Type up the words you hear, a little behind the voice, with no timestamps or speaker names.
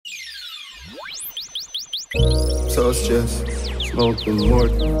So stress, smoking more.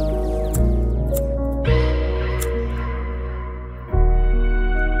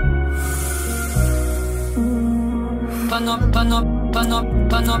 Pan up, pan up, pan up,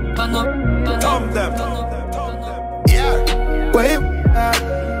 pan up, pan up. Dump them. Yeah. Wait,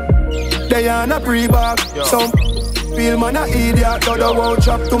 they are a pre-bag. Some feel man a idiot. Though the world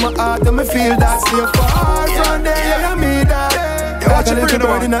chop to my heart and me feel that. Stay far from there, yeah, me that. Watch a it little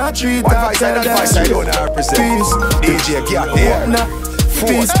bring bird in a tree. One vice, I don't represent. djgat there.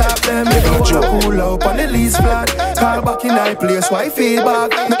 Please stop them, if you wanna pull up on the lease flat. Call back in my place, why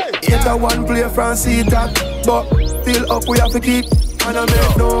feedback? Get a one player from C-Tac, but still up we have to keep. And I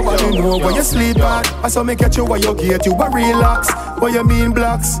make nobody know where you sleep at. I saw me catch you while you get you, but relax. What you mean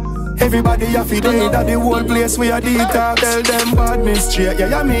blocks? Everybody have to day that the whole place we are detox. Tell them badness straight,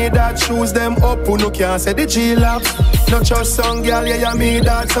 yeah, you made that. Shoes them up, who no can't say the G-laps. Not just some girl, yeah, you made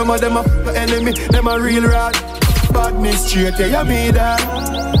that. Some of them are enemy, them a real rat. Badness straight, yeah, you made that.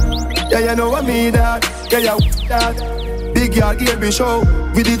 Yeah, you know I made that. Yeah, you that. Big girl, here be show.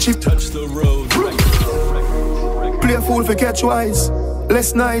 With the chip, touch the road. Play a fool for catch wise.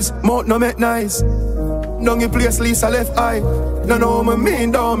 Less nice, mouth no make nice. Down your place, Lisa left eye. No, me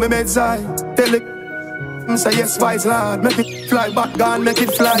mean down, me meds eye. Tell it, say yes, wise lad. Make it fly back, gone, make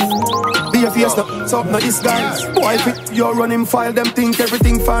it fly. Be a face, no, so no disguise. Boy, if it, you're running file, them think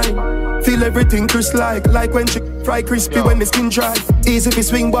everything fine. Feel everything crisp like when she fry crispy when the skin dry. Easy if you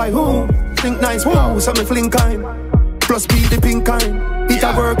swing by, who? Think nice, who? So me fling kind. Plus be the pink kind. It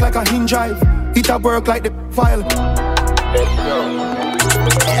a work like a hinge drive. It a work like the file.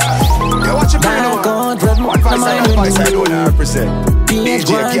 Yeah, watch it burn on. One vice, I don't represent.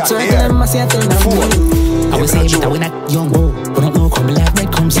 djgat there. I was saying that we're not young, but don't know come like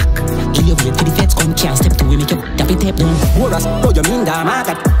bread come sack. Kill your weight to the feds come can't step to we make your tappy tape down. Boras, what you mean that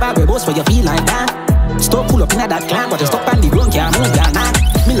market? Bad boss for you feel like that. Stop pull up in that clan, but you stop on the ground can't move that night.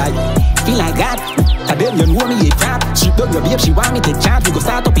 Me like, feel like that. I then you know me a crap. She done your babe, she want me to chat. We go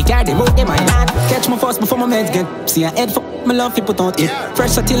start up the car, they move in my hand. Catch my first before my meds get. See her head for my love fi put out it.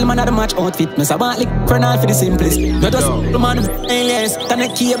 Fresh so till man had a match outfit. Miss I want lick kernel for the simplest. Not just the man less.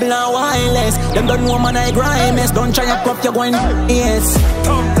 Connect cable and wireless. Them don't know man I grind mess. Don't try and pop your going yes.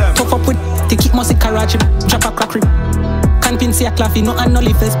 Tough up with Tiki must Karachi. Drop a crack rip. Can't pin see a claffy, no and no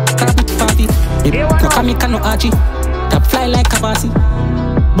lifters. Can't be faffy. No kamika no archie. Tap fly like Kabasi.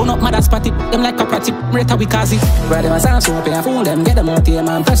 Bone up mother spotty, them like a pratty, reta wikazi. Ride them a sound so pay and fool them, get them out here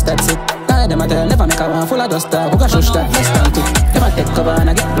man, press that shit. Now them a tell, never make a one full of dust, who got shush that, less than two. Them a take cover and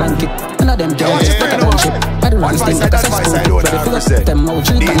I get blanket. None of them don't just put a bunch shit. I don't want to stay like a cesspool, but if you got them out,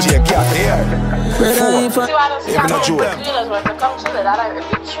 you can djgat there. Even a joke. Come to that, I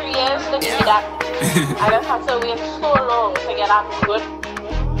repeat 3 years, look at that. I don't have to wait so long to get out good.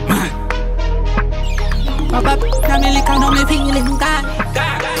 Papa, I'm like I know me feeling God.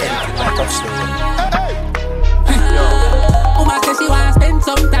 Uma says she wanna spend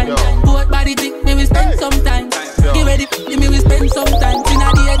some time. Both body dick, me we spend some time. Get ready, me we spend some time. Inna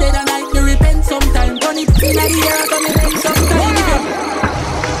the day and night, me repent some time. Turn it inna the air, come me spend some time.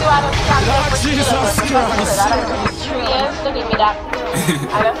 Lord Jesus Christ. 3 years to give me that.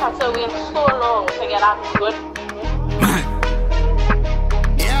 I don't have to wait so long to get out good.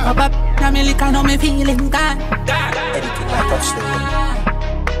 Papa, I'm like I know me feeling God.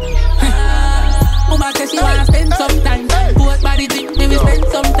 Uma says she wanna spend some time. Both body dick, me we spend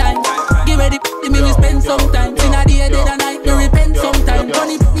some time. Get ready, me we spend some time. Inna the day and night, me repent some time. Turn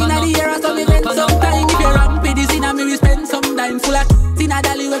it inna the air, so me spend some time. If you ramp with this inna me, we spend some time. Full of inna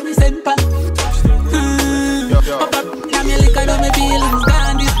Dali where me send pa. Papa, I'm like I know me feelings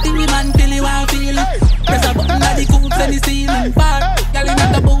gone. This thing me man feel it, want feel it. Press a button at the coops and the ceiling far. Girl in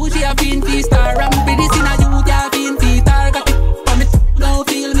the bush, she a fiend fee star. Ramp with this inna you, ya fiend fee star. Got it, come it, don't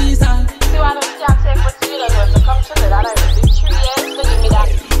feel me son. See what I can't take what you do, to come to that. I repeat 3 years to give me that.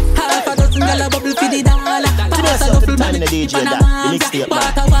 Half a dozen girl a bubble for the dollar. Pass a duffel bag, banana mixtape,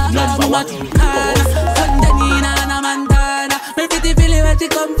 water, what? Underneath Anna Montana. Me pretty feeling where she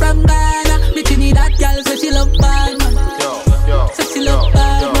come from Ghana. Me need that girl, so she love bad man. So she love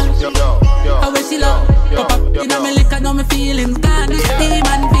bad man. How where she love? Pop up, you know me lick, I know me feelings gone. This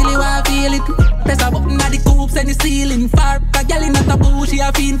demon feel it, I feel it. Press a button at the coops and the ceiling far. A girl in the bush, she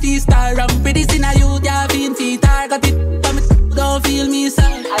a fiend fee star. Ramp with this in a youth, ya fiend fee star. Got it, but me don't feel me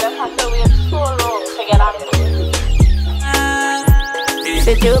sad. I don't have to wait so long to get out of it.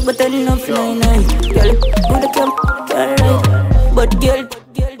 Set you up but enough night. Girl, wanna come, alright. But girl,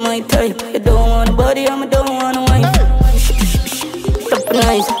 my type. You don't want a body, I don't want a wife. Top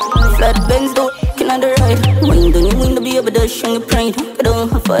nice, flat Benz, don't on the ride. Wind on you, win the baby, dash on your pride. I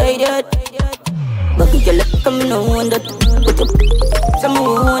don't have to hide yet. But you let come no one that put up some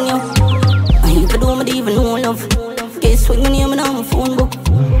on you. I ain't do me even know love. Guess what, my name and my phone book.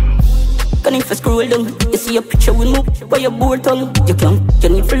 Can if I scroll down, you see a picture with me by your board tongue. You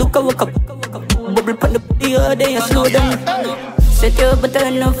need to look a walk up. Bubble pan the other day and slow down. Set you up but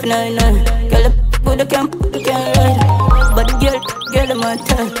enough, nah. Girl up with the camp, you can't ride. But the girl, I'm a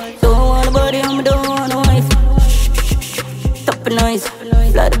tie. Don't want a body, I don't want a wife. Top and nice.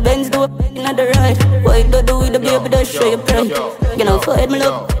 Fly the Benz, do up another ride. Why do with the baby, that show your pride. You know, for head, my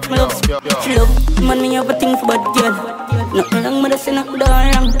love. She love, man, me have a thing for bad girl. Nothing wrong, but I say nothing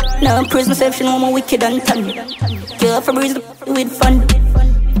wrong. Now I praise myself, she know I'm wicked and tan. Girl, for breeze with fun.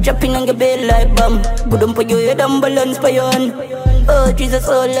 Dropping on your bed like bomb. Good on for your head and balance for your hand. Oh, Jesus,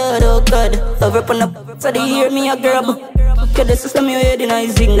 oh Lord, oh God. Over upon up, so they hear me a grab. Okay, this is your head and I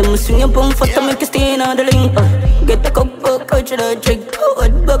sing. Them swing your bum for to make you stay in on the link. Get the cup, coach, the trick. Oh,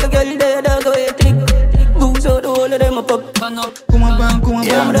 what bug a girl there, dog, away a click. Booze out, all of them up. Come on,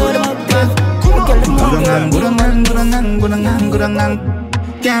 yeah, good on.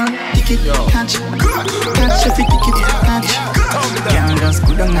 Girl, Tiki, catch, if you Tiki, catch. Girl, just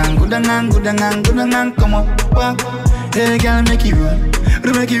good on, come on, walk. Hey, girl, make it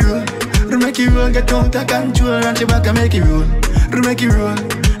roll, get out of control, and she back and make it roll, When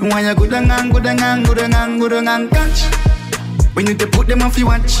you good on, catch. When you put them off, you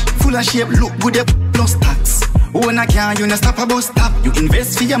watch, full of shape, look good, they plus tax. When I can't, you not stop a bus stop. You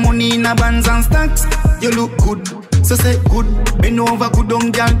invest for your money in a bands and stocks. You look good, so say good. Bend over, good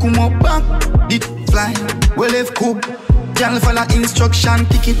on, girl, come up back. Did fly, well if cook. Girl, follow instruction,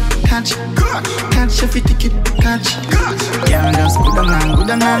 ticket, catch. Catch if you ticket, catch. Girl, just good on,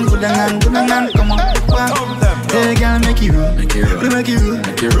 come on, walk. Hey, girl, make it roll,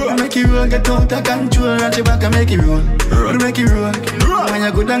 get out of control, and she back and make it roll. When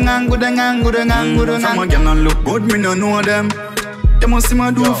you good on. Some a girl look good, me no know them. They must see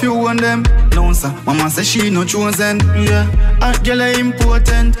me do if you want them. No sir, mama say she no chosen. Yeah, a girl are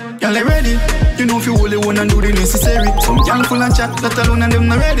important. Girl are ready. You know if you only wanna do the necessary. Some girl full of chat, that alone and them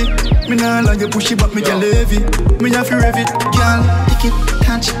not ready. Me nah like you push it, but me girl heavy. Me have to rev it. Girl, ticket,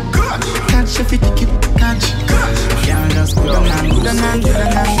 catch if you ticket, catch. Girl just good on.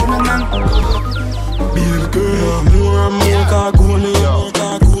 Baby girl, more and more cargoni.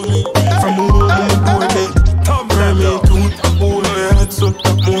 From home, boy, baby. Me tooth, hold my head so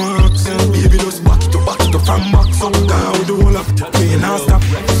tap more action. Baby, just back it up from back so down with the whole of it. Me now stop,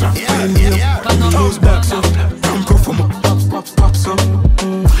 pain me up. Nose back so, from perform up, pop so.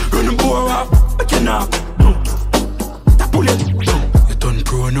 Run the boy up, I cannot. Pull it, you turn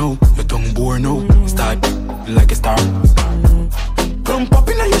pro now, you tongue bore now. Start like a star. Come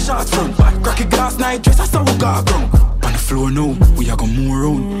popping on your shots front. Cracky glass night dress, that's how we got ground. On the floor now, we are gonna move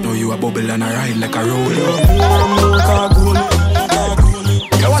around. Now you a bubble and a ride like a roller.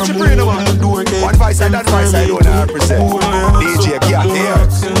 Yeah, watch your brain over. One vice side, that vice side, don't represent. djgat here.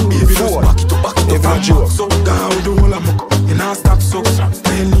 Four. If not joke. So down with the whole of my in our stop so.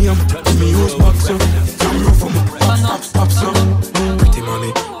 Tell me I'm me use back so. I'm rough for my pop so. Pretty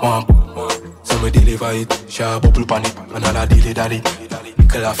money, one. So me deliver it. Share bubble pan it. Another dilly daddy.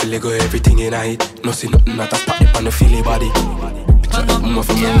 Girl, I feel like everything in it. No see nothing that I spot it on the feely body. Picture up my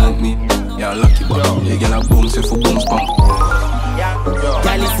from me. Yeah, lucky boy. You get a boom, so for boom spam.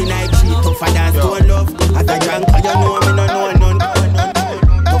 Girl, listen, I cheat tougher than stone love. As a drunk, you know me no know none.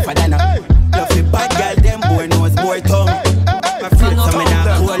 Tougher than a love it bad girl, them boy knows boy tongue. My friend, so me not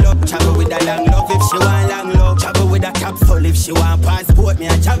pull up. Travel with a long love if she want long love. Travel with a capsule if she want passport. Me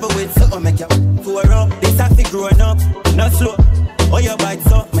I travel with something make you pour up. This has to grown up, not slow. Oh, your bad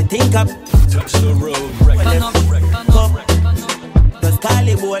so, me think up. Touch the road, go. Just call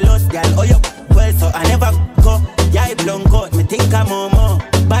it boy lost, girl. Oh, you well, so I never go. Yeah, I blown coat, me think I'm more.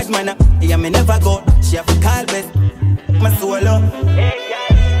 Bad man, yeah, me never go. She have to call best, my solo.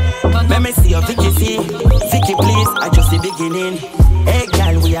 Let me see your Vicky, Vicky, please, I just the beginning. Hey,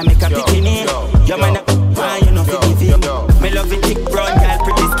 girl, we are make a bikini. Your man, you know, Vicky, me love it, thick brown girl,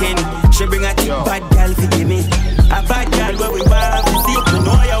 pretty skin. She bring a thick bad girl, Vicky me. A bad girl where we want to see. You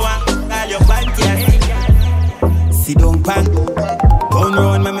know you want all your panty and Siddung pan. Turn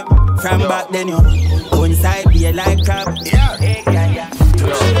round me from back then you go inside be a like crab. Yeah.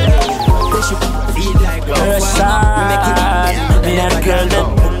 They should feel like me and the girl them.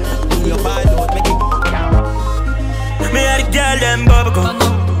 Me and the girl them bubble gum.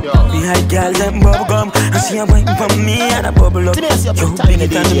 Me and had girls them bubble gum, and she a wine from me and a bubble up. Yo, big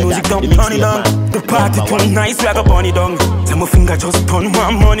it and the music don't turn it down. The party too nice, we a go burn it down. Tell my finger just turn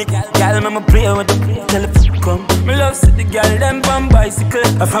one money. Girl, me play with the telephone come. Me love see the girl them on bicycle.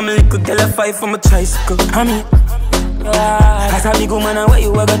 A family could tell a fight from a tricycle. I mean, as a big woman, where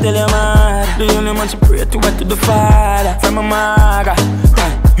you ever tell your man? The only man she pray to went to the Father from a maga.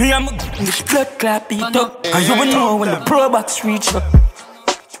 Me and my this blood clap it up, and you will know when the pro box reach up.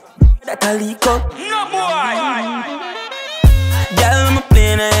 That a leak up. No boy. Girl, I'm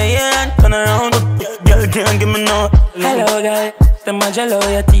playing a hand, turn around. Girl, can't give me no. Hello, girl. The jello,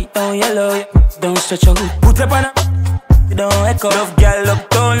 your teeth don't yellow. Don't stretch out. Put up on a. Don't echo. Love girl,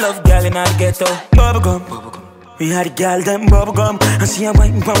 uptown, love girl in the ghetto. Bubblegum. We had a girl them bubblegum, and she a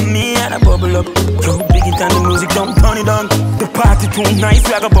wine from me and a bubble up. Yo, big it and the music don't turn it down. The party too nice,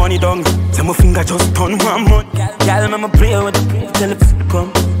 we a go burn it down. Tell my finger just turn one month. Girl, me play with the telephone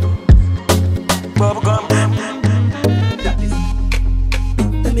come. Bubblegum.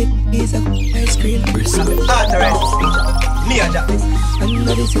 Let me piece of ice cream. Brysco. Me a jack this.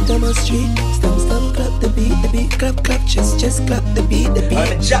 Under the sit on the street. Stamp, clap the beat, clap, just clap the beat.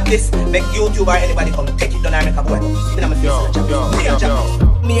 I'm a jack this. Make YouTube or anybody come take it down and make a boy. Then I'm a face of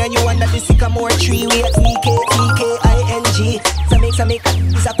jack. Me and you under the sycamore tree. We at T-K-I-N-G. So make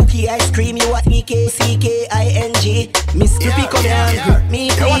is a cookie ice cream. You at T-K-C-K-I-N-G. Miss Skippy come here and grip me,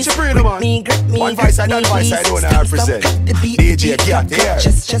 please. What's your brain, man? Grip me, one voice side, that voice side, don't I present. djgat here.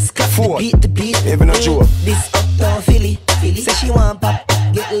 Just clap the beat. Even a joke. This uptown Philly. Say she want pop,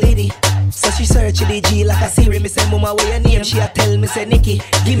 get litty. So she search the G like a Siri. Me say, Mama, where your name? She a tell me, say, Nikki.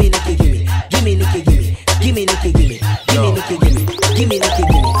 Gimme, Nikki, gimme. Gimme, Nikki, gimme. Gimme, Nikki, gimme. Gimme, Nikki, gimme. Gimme, Nikki,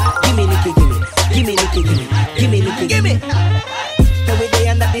 gimme. Gimme, Nikki, gimme. Gimme, Nikki, gimme. Gimme, Nikki, gimme. Every day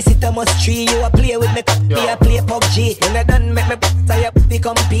under the sycamore tree, you a play with me, me a play PUBG. When I done make me say you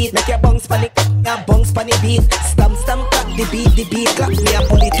compete, make your bounce panic, and bounce panic beat. Stamp, clap the beat, clap me and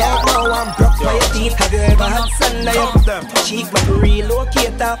pull it out now and broke by your teeth. Have you ever had sun on your cheek? But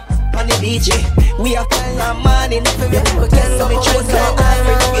relocate up on the beach. We are flying a man in the film, you can me choose like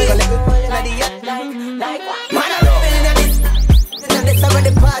Africa. Man, I'm living in this, and this is where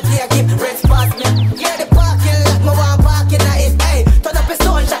the party I keep rest past me. Yeah, the parking lot, my one parking at it. Turn up a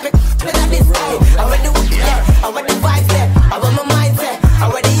stone shop, it like this, hey. I want the wood there, I want the vibes there, I want my mindset, I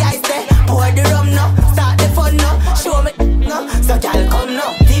want the ice there. Pour the rum now, start the fun now, show me no, so y'all come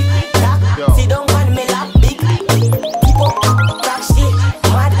now. Deep, tap, Siddung on me lap, big, keep up, rock shit,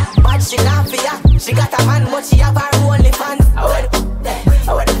 mad, bad she not for ya. She got a man, but she have her only fans. I want the there,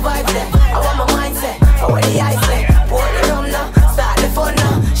 I want the vibes there, I want my mindset, I want the ice there. Pour the rum now, start the fun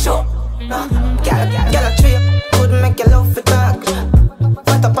now, show no, girl a trip, could make you love for talk.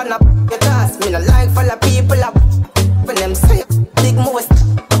 Put up on a your task, me no like for the people up. When them say big moves,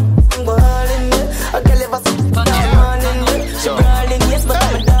 go all in me. I can live a down in me. She brawling, yes, but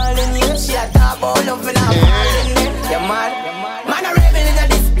I'm a darling, yes. She a top all of me now, brawling me. Yeah, man, a rebel in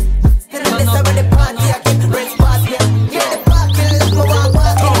this. In this over the party, I keep rest past me. Yeah, the parking lot, my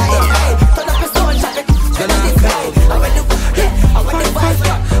walking like it. Hey, turn up a stone shop, it like this, hey. I want the vibes,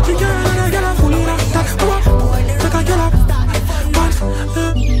 yeah. She get a full of that. Take a girl up.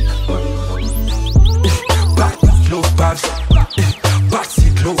 Babs, Batsy,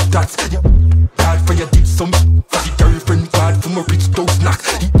 love that. Bad for your did some. The girlfriend bad for my rich dog snack.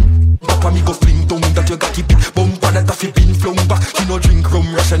 Papa me go fling down that you got the big bump and that have been flung back. She no drink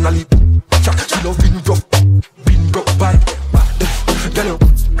rum rationally. She love been rough, been broke bad. Girl you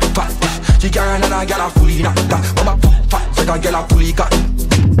fat, she can't and I get a fully knocked that. Mama fat, so I get a fully got.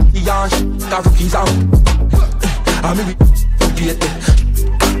 The yarn, got rookies out. I mean we beat it.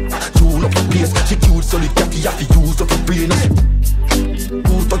 Tune up the place, she cute so the catty have to use up the brain. Use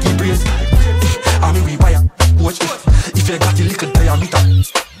up the brains. I mean we buy a watch if you got the little diameter.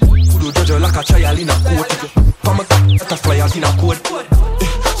 Could you judge her like a child in a coat? From a cat, flyers in a coat.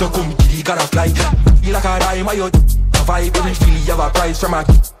 So come kitty, gotta fly. You like a rhyme, I out. A vibe, every feel you have a prize from a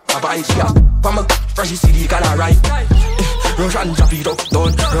vibe. Yeah, from a fresh city, gotta ride. Rush and drop it up,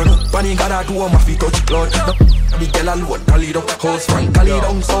 down. Run up, bunny gotta do my feet touch cloud. The girl alone, call it up. House front, call it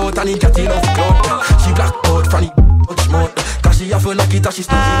down south, and it got enough cloud. She black out, funny, touch mouth. Cause she have a lucky that she's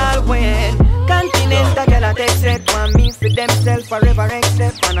all when continental girl a take set. Want me for themself forever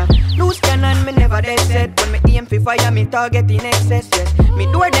except. Wanna loose cannon, me never dead set. When me aim for fire, me target in excess, yes. Me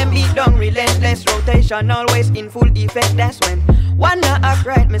door them beat down relentless. Rotation always in full effect, that's when wanna act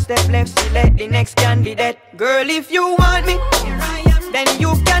right, me step left, select the next candidate. Girl, if you want me, then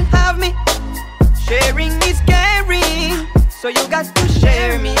you can have me. Sharing is caring, so you got to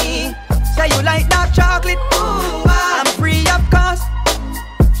share me. Say you like dark chocolate, ooh, I'm free of cost.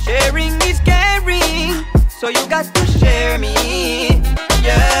 Sharing so you got to share me.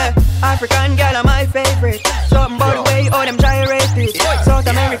 Yeah, African girl are my favorite. Something about the way all them gyrate it. South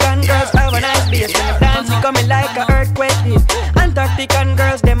American girls have a nice bass, and them dance coming like a earthquake is. Antarctican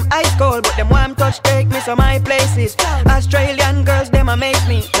girls, them ice cold, but them warm touch take me to my places. Australian girls, them amaze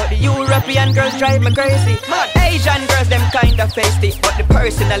me, but the European girls drive me crazy. Asian girls, them kinda feisty, but the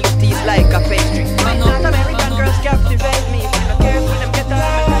personality is like a pastry. North American girls captivate me. If you're not careful, them get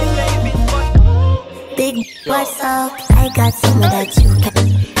out of my baby. Big what's up? I got some of that you can.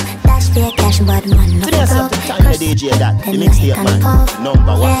 Dash for your cash, but man, no Today go. the djgat, the mixtape man,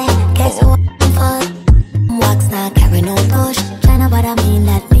 number one. Yeah, guess who I'm for? Wax not carry no push. Tryna what I mean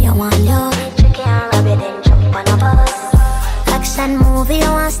that me I want you. Chicken and rabbit then jump on a bus. Action movie,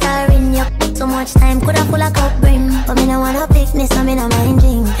 you want star in you. So much time coulda full of cup brim, but me no wanna picnic, so me no mind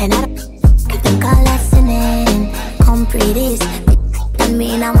drink. And I give them call that sinning. Come pretty this, and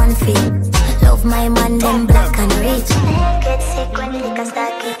me in a one feet. Love my man, them black and rich. Get sick when Thickaz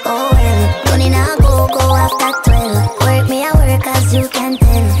start kick. Oh well, don't need a go after 12. Work me a work as you can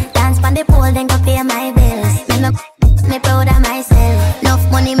tell. Dance on the pole, then go pay my bills. Me proud of myself.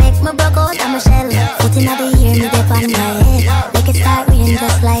 Enough money make me broke out of my shell. Foot in the ear, me dip on my head. Make it start rain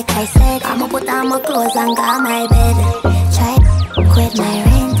just like I said. I'ma put on my clothes and go on my bed. Try quit my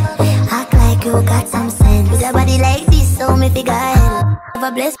rent. Act like you got some sense. With a body like this, so me figure hell. Have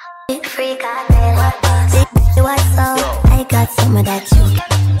a blessed free Kartel. Big what's up? I got some of that you.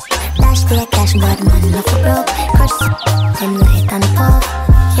 Dash for your cash, but man, no for broke. Crush them light and puff.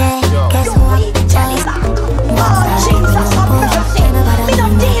 Yeah, guess what? Charlie's back. Jesus, me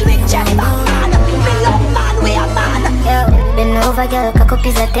don't deal with Jerry man. Me love man, we are man. Yo, been over, girl, cock up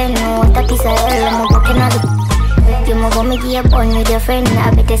is a 10. What a piece of hell, I'm walking out the. You move on, me give a bun with your friend.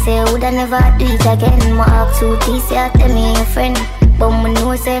 I bet they say, woulda never do it again. My ask two teeth, say, tell me your friend. But me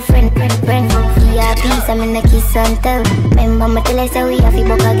know say friend. Yeah, peace, I'm in a kiss and tell. Remember me tell I say we have to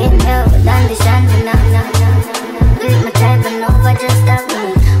book again. Yo, down the shandy, nah. With my type and over, just stop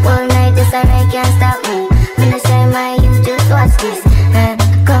me. All night, this I can't stop me. Me no say my you just watch this.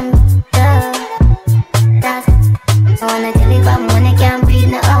 Come down, dance. I wanna tell you about money, can't breathe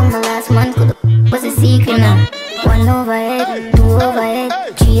now. My last month was a secret now. 1 overhead, 2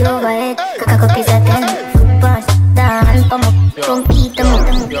 overhead, 3 overhead. Cock up is a 10. Foot punch, down, come eat them.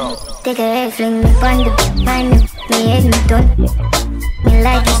 Take a head, fling me on the mind. Me head, me done. Me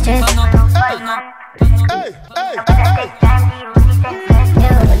like it stress. Yo,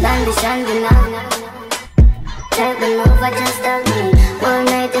 down the shandy now. Driving over, just stop me. All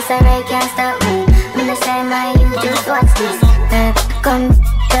night, this I can't stop me. Me no say my you just watch this. Come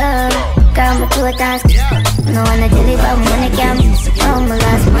down, come to a task. No one to deliver money, can't. Oh, my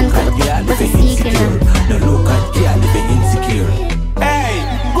last month was a secret now. No look at girl, living insecure. Hey,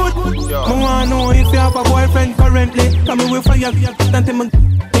 good. I wanna know if you have a boyfriend currently. Come away for your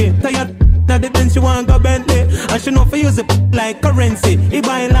tired. Now the Benz you want go Bentley. And she know for use it like currency. He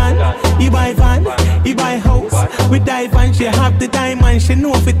buy land, he buy van, he buy house. We dive and she have the diamond. She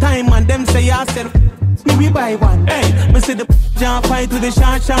know for time and them say yourself. Me we buy one. Hey, me see the jump fight with the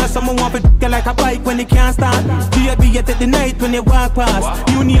short. Someone want to get like a bike when he can't start. Be yet at the night when you walk past.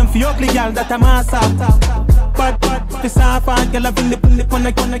 You name for ugly girl that I'm ass. But the soft and girl up in the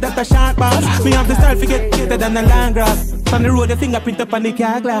corner that a short pass. Me have the style to get better than the long grass. On the road the fingerprint up on the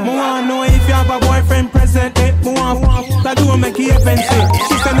car glass. Me wanna know if you have a boyfriend present. Me want that do make you offensive.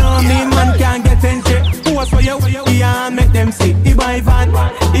 She say no mean man can't get entry. Who was for you? Yeah, make them see. He buy van,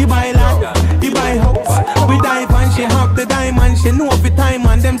 he buy land, he buy house. We dive and she have the diamond. She know for time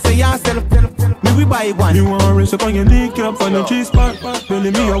and them say yourself. Me we buy one. You want to race up on your kneecap on the G-spot.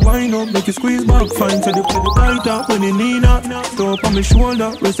 Really me a wine up, make you squeeze back. Find to the tight up when you need that. Throw up on my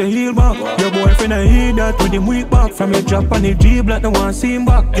shoulder, raise the heel back. Your boyfriend I hear that with him weak back. From your drop on the G-block, no one see him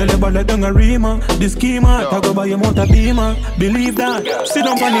back. Your level like down a rima. The schema, I go buy your motor beamer. Believe that. Sit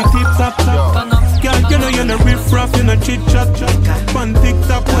down on the tip-top. Girl, you know you're no riff-raff, you're no chit-chat. Fun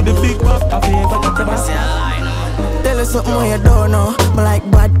TikTok with the big bop. I feel like tell her something when you don't know. Me like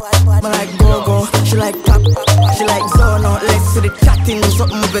bad, me like go-go. She like clap, she like zono. Let's see the chatting,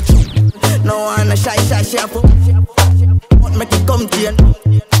 something with it. No one a shy, she have to make it come to you.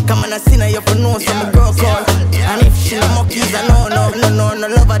 Come on, I see now you for know some girl call. And if she no monkeys, I know, no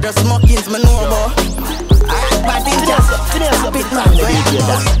love her, just mockings, me know about. But in just bit man,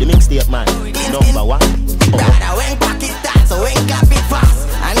 the mixtape man, number one. Brother, when cock it that, so when cap it fast.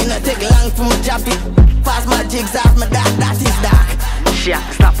 And it not take long for me drop it. Pass my jigs off my dark, that is dark. She have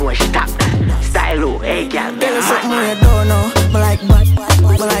to stop when she tap. Style low, hey girl. Tell her something when you don't know. Me like bad,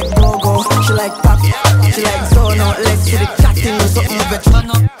 me like go-go. She like pop, she like zono. Let's see the chatting, something with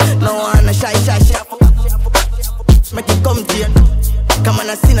it. No one a shy, she have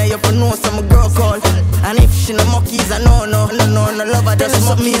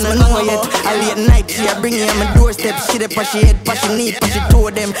pa she head, pa she knee, pa she toe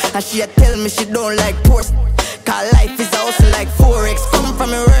them. And she a tell me she don't like post. Cause life is a hustle like Forex. Come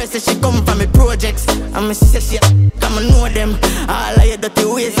from me worst, she come from me projects. And me say she come and know them. All of your dirty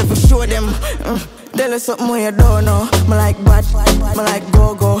ways if you show them. Tell her something when you don't know. Me like bad, me like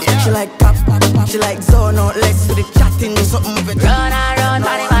go-go. She like pop, she like zone out. Let's do the chatting, do something with it. Run and run,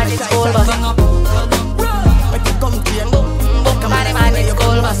 body magic school bus. Make it come to you. Body magic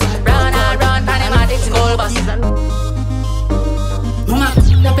school bus. Run and run, body magic school bus. Mama,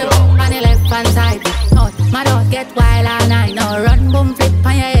 up your on the left hand side. My dog get wild all night. Now run, boom, flip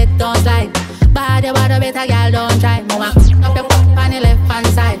on your head, don't slide. Body, better girl, don't try. Mama, up your on the left hand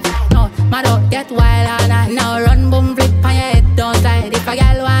side. My dog get wild all night. Now run, boom, flip on your head, don't slide. If a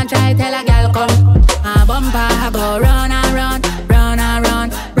girl want try, tell a girl come. My bumper, I go run and run, run and run,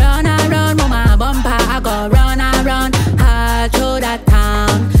 run and run. My bumper, I go run and run all through that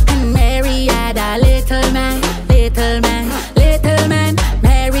town. And Mary had a little man, little man, little man.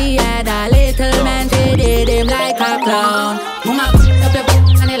 Mary had a little man. She did him like a clown. Mama, up your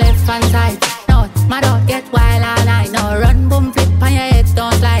on the left hand side. No, my dog get wild all night. Now run, boom, flip on your head,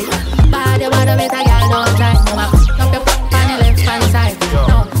 don't slide. Body, better girl, don't try. Mama, up your on the left hand side.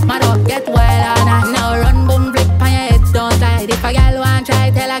 No, my dog get wild all night. Now run, boom, flip on your head, don't slide. If a girl want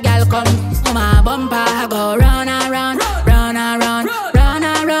try, tell a girl come. Mama, bumper, I go run and run, run and run, run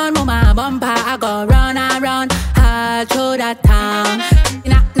and run. Mama, bumper, I go run and run all through that town.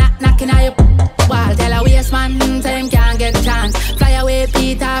 Knocking at your wall, tell a waste man, say him can't get chance. Fly away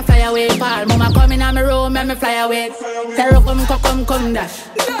Peter, fly away Paul. Mama come in on my room, make me fly away. Say come dash.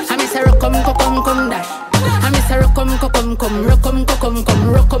 I miss her come dash. I miss her come rock.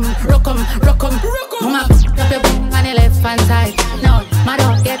 Mama up your on the left hand side. No, my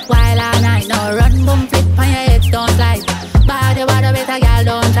dog get wild all night. No, run, boom, flip on your head, don't slide. Body, better girl,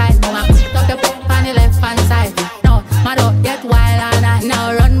 don't try. Mama up your on the left hand side. No, my dog get wild all night.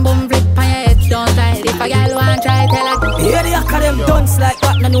 Now run, boom, flip on your head, don't slide. If a girl want try, tell her. Yeah, the academ dunce like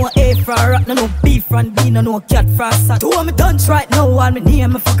that. No know A for rat, no know B for B, no know cat for a sat. Two of me dunce right now, all me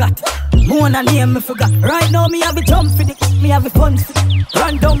name me forgot. More than name me forgot. Right now me have a jump for the, me have a fun for the.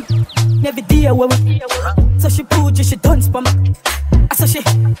 Random, every day where we. So she pooja, she dunce for me. So she,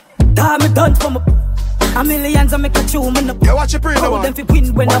 damn me dunce for me. A millions and make a chew, man. Yeah, watch it, pretty them fi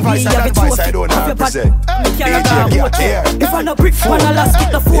win when I be a bit too. I don't have to say. If I no brick, man, I last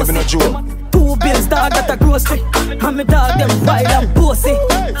get the force. 2 bills, dog, that a grocery. And me dog, them wild and bossy.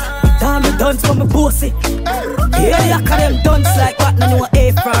 Damn, me dunce for me bossy. Yeah, the academ dunce like what? No know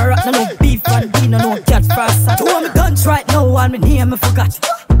A for a rat, no know B for B, no know cat for a sat. 2 of me dunce right now, all me name me forgot.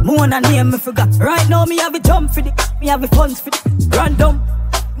 More than name me forgot. Right now, me have a jump for the, me have a funds for the. Random.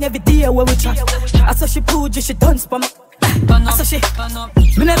 Every day where we chat. I saw she pooja, she dunce for me. I saw she.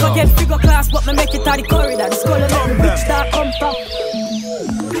 Me never get figure class, but me make it out the corridor. The school let me bitch that come from.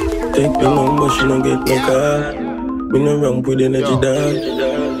 Take the number, she don't get no call. Me no ramp with energy dog.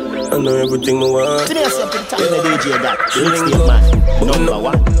 I know everything me want. Today's up to the time of the djgat. The mixtape man, number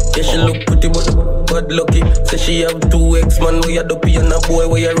one. Yeah, she look pretty but lucky. Say she have 2 ex-man. We a dopey and a boy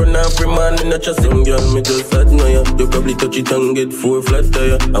where you run off free man. Me not trust him, girl, me just admire. You probably touch it and get 4 flat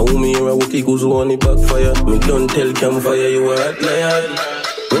tire. And who me hear a wookie goes on it backfire. Me don't tell campfire you a hot liar.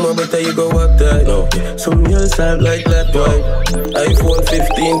 Mama better you go walk that. No, some girls have like that boy. iPhone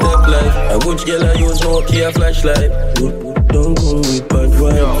 15 top life. A good girl I use Nokia flashlight. Don't go with bad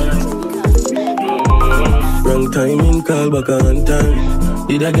vibes. Wrong timing, call back on time.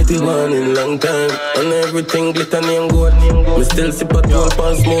 Did I get it one in long time? And everything glitter and gold. Me still sip at 12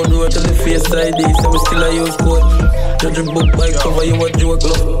 pounds more road to the face ID. So we still I use code. Judge a book by cover, you a joke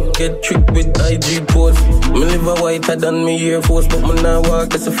no. Get tricked with IG post. Me live a whiter than me Air Force, but me now walk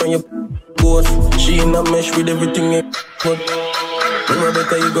that's a friend you ghost. She in a mesh with everything you put. Mama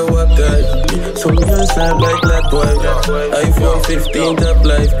better you go walk that. Some girls have like that boy. iPhone 15 top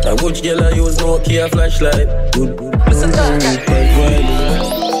life. A good girl I use Nokia flashlight. Listen to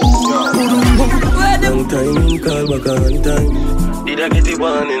long time in call back on time. Did I get it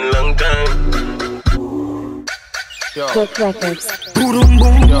one in long time? Kick records. Boom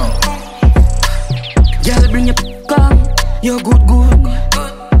boom. Girl bring your come. You're good.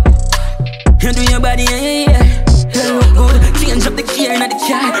 You do your body yeah. You look good. Change up the gear in the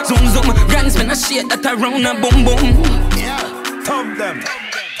car. Zoom. Ranks when I shit that around a boom boom. Thumb them.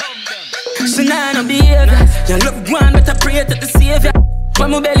 So now no behavior. You look one but I pray to the savior. When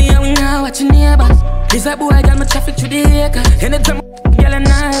my belly and now watch your neighbor. This a boy got my traffic through the acre. Anytime girl and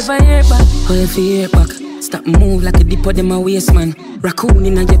I ever hear back. Oh you feel hear back. Stop move like a dip of them a waist man. Raccoon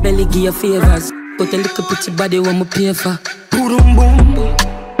in your belly give you favors. Put a little pretty body when me pay for. Boom boom.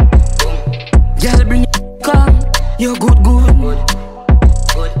 Girl bring your come. You're good.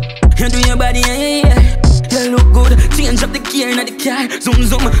 You do your body, yeah. You look good. Change up the gear in the car.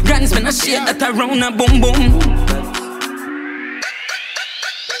 Zoom. Grand spin a shit that around a boom.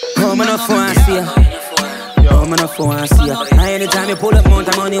 I'm enough for I see ya. I'm enough for I see ya. Anytime you pull up amount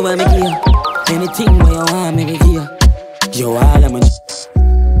of money, where me give ya. Anything where you want me, give ya. You all I'm a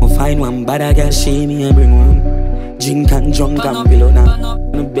find one bad girl, she me and bring one. Drink and drunk and pillow now.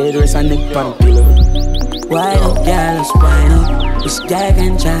 No bed rest and neck pan pillow. Wind up, girl, let's wind up. This guy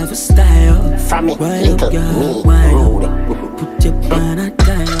can drive a style. From it, wind little up, girl, me, wind up. Put your pan a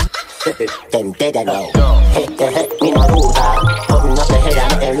tire. Them dead now. Heh, me no do that. Open up the head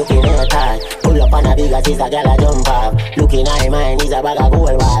and them looking at her. Pull up on a big as is a gal a jump off. Looking at him mind is a bag of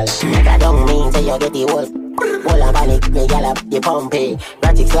gold ball. That don't mean say you get the whole. Whole and panic, me gal up the pumpy.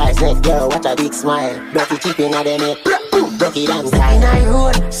 Ratchet slice neck, girl, watch a big smile. Dirty chipping at them head. Dirty damn style. Sick in I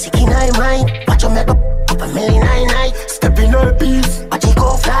road, sick in I mind. Watch you make up a million night. Step in her beef, watch it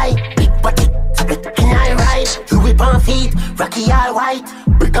go fly. Big body, split in I ride. You whip on feet, rocky all white.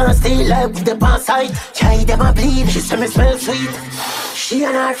 Brick on steel like with the pan side. Try them a bleed, she say me smell sweet. She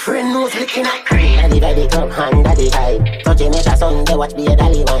and her friend knows licking at cream. Daddy by the club, hand daddy high. Touching make a son, they watch me a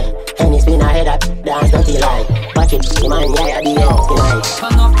dolly wine. Henny spin her head up, dance dirty lie. Watch it, the man, yeah, at the end of the night.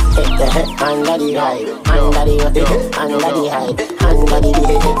 Hand daddy high, hand daddy high, hand daddy high, hand daddy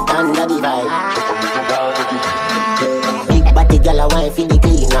high, hand daddy high. Big body girl a wine for the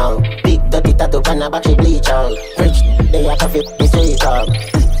clean now. Big dirty tattoo on her back, she bleach out. Rich, they a coffee, the straight up.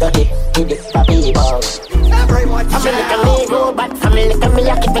 Dirty, hit the papi ball. Family can me go back, family can me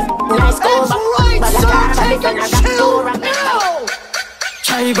keep it nice go back. But I can't now.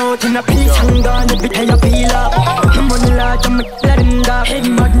 Try out in a piece and gone every time you peel up. The money large and me let him go. Head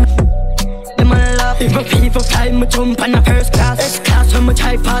mud, them all laugh. If my people fly, me jump on a first class. S-class when me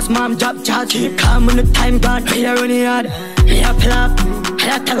try pass, mom drop charge. Keep calm when the time gone. We are running hard, me a flop, I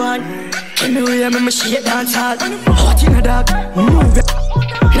like to go on. Give me way, me shit dance hard. Hot in the dark, move it.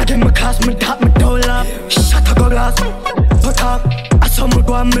 Now them me cast, me top, me down laugh. Shut up, go glass, put up. I saw me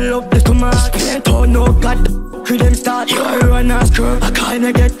go and me love this to my heart. Ain't told no God, who them start. You run and screw, I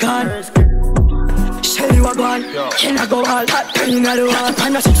kinda get caught. Say you a gone, can I go all that turning out the wall.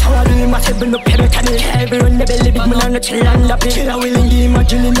 Pan a 6 hour doing my 7 up every time. Heavy run the belly, big man on the chill and the pin. Killer willing, give my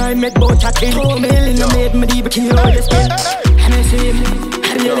drilling, I make both chatting. 4 million, I made me deep, kill all the skin. And I say,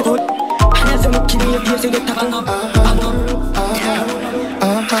 I really good. And I say, I'm killing your face, you get tapping up.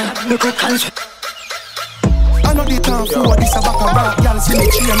 Look who can't. I know the time for this a back of rap. Y'all see me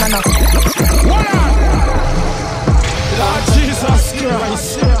cheer and Lord Jesus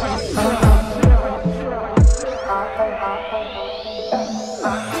Christ.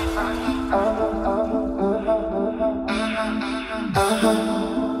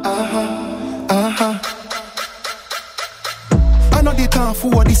 I know the time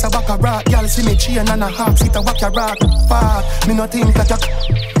for this a back of rap. Y'all see me cheer and a half sit a back of rock. Fat, me not think that you.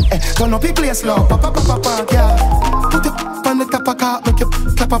 Turn up the place low, pa, yeah. Put it on the top of car, make you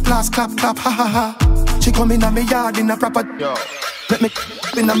clap a plus, clap, ha, ha, ha. She come in a me yard in a proper. Let me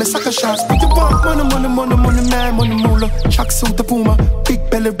in a me sucker shots. Put you want money, man, money, moolah. Track suit the Puma, big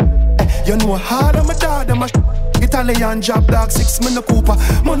belly. You know hard I'm a dad, I'm a Italian job dog, 6 minute Cooper.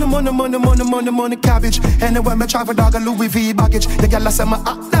 Money, cabbage. Anywhere me travel dog a Louis V baggage. The girl say my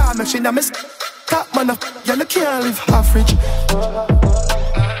hot dog, me she na miss. Top man, you can't live average.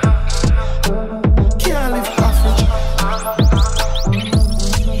 Can't live average.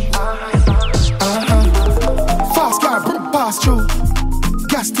 Fast car, pass through.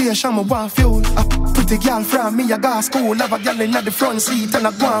 Gas station, me want fuel. A pretty girl from me, I got school. Have a girl in the front seat and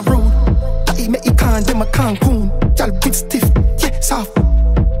I go on road. I make it can't, them a Cancun. Girl big stiff, yeah, soft.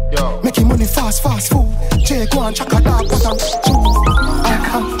 Making money fast food. Jay go and check a dog, what a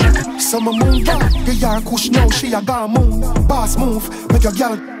true. Summer move back, the yard kush now, she a gone move. Boss move, make your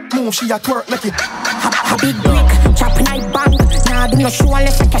girl move, she a twerk, make it. A big brick, chopping I bang. Nah, do no show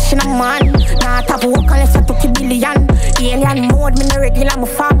unless I cash in a man. Nah, tap work unless I took a billion. Alien mode, me no regular, my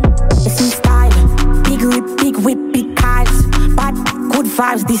fam. It's in style, big whip, big cars. But good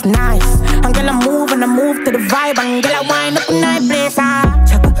vibes, this nice. And girl, I move to the vibe. And girl, I wind up in night blazer.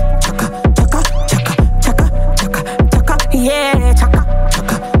 Chaka, yeah, chaka.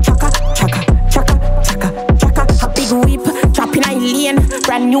 A big whip, dropping I lane,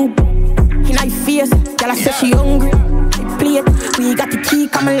 brand new in I face. Girl, I say she hungry. Plate, we got the key,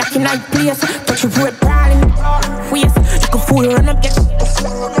 coming like in I place. Touch your road, brawling, waist. You can fool, run up, get.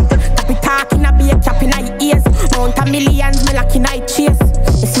 We talking, I be a chop in I ears. Mount a millions, me like in I chase.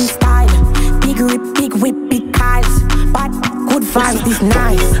 It's in style, big whip, big cars. But good vibes, this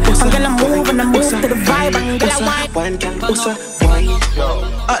nice. I'm gonna move to the vibe, and girl, I wind.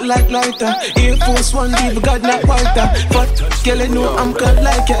 Hot like lighter, Air Force One, leave God not whiter. But girl, you know I'm cut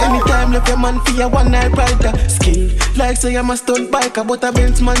like you. Anytime left your man for your one night rider. Skill like say I'm a stunt biker, but a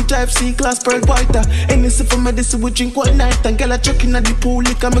Benz man drive C-class pearl whiter. Anything for medicine we drink all night. And girl, I chuck in at the pool,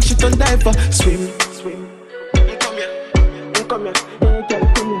 lick and make shit on diver. Swim. Come here, come here. Hey, girl, come here.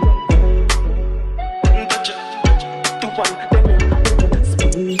 Touch it, 2 1,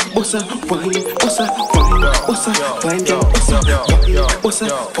 bossa, wine, bossa, wine, bossa, wine, girl, bossa, wine, bossa,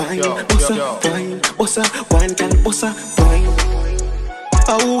 wine, bossa, wine, bossa, wine, girl, bossa, wine.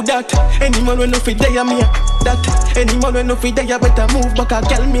 Oh, that any man when no fit there, me that any man when no fit there, better move back. A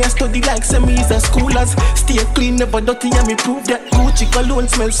girl me a study like semi is a schoolers. Stay clean, never dirty, and me prove that Gucci cologne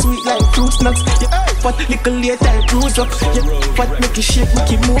smell sweet like fruit snacks. Yeah, fat little later I bruise up. Yeah, fat make it shake,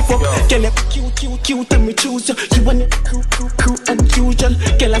 make it move up. Girl, you cute, and me choose you. You want it crew unusual.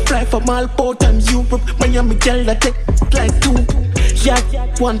 Girl, I fly from Malport and Europe. Miami girl that take like 2. Yeah,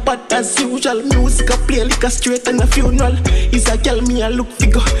 one part as usual. Music a play like a straight and a funeral. Is a girl me a look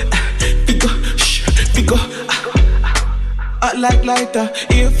figure, figure. Hot like lighter,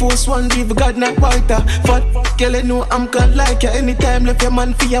 Air Force One, leave God not whiter. Fat girl, you know I'm cut like you. Anytime left your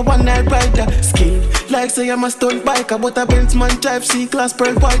man for your one night rider. Skill like say I'm a stunt biker, but a Benz man drive C-class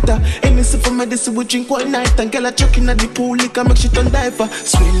pearl whiter. Anything for medicine we drink all night. And girl, I chuck in at the pool, lick and make shit on diver.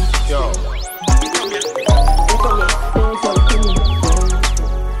 Swim. Yo.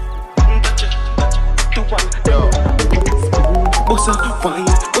 Bossa, wine,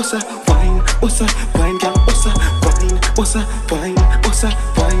 bossa, wine, bossa, wine, girl, bossa, wine, bossa, wine, bossa,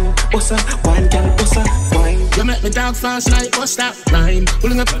 wine, bossa, wine, girl, bossa, wine. You make me talk fast like bust that rhyme.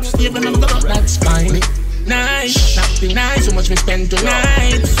 Pulling up stable and I'm up, that's fine. Nice, not be nice, how much we spend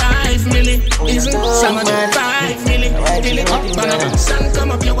tonight? 5 million, isn't some of the 5 million. Till it up, and the sun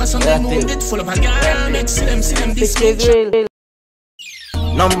come up, you was on the moon, it full of a garment. See them, this picture.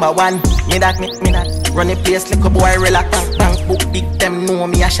 Number 1, me that. Run a place like a boy relax. Bank book big them know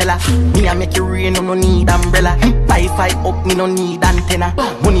me a shella. Me a make it rain, no need umbrella. Wi-Fi up, me no need antenna.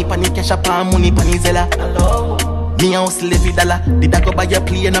 Money pan the cash up and money pan the Zella. Me a hustle every dollar. Did I go buy a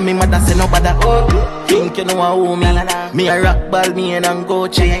plane and me mother say no bother. Think you know how me. Me a rock ball, me and go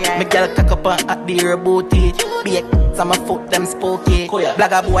check. Me girl cock up and at the airboat it. Bake, some a foot them spooky.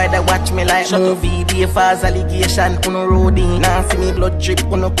 Blagger boy that watch me like movie. Be a false allegation, uno roadie. Now see me blood drip,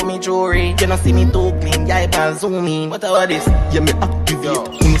 uno put me jewelry. You know see me too clean, yeah, I zoom in. What about this? Yeah, me activate.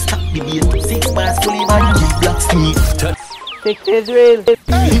 Uno stop the beat. 6 bars fully bad, give black sneak. Thickaz real.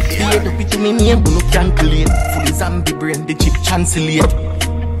 Paid up it to me name, uno calculate. Fully zombie brain, the chip cancellate.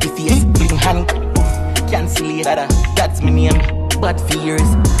 If he is clean hand, cancellate. That's my name. Bad for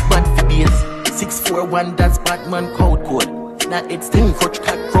years, bad for days. 641, that's Batman code. Now it's 10 Kotch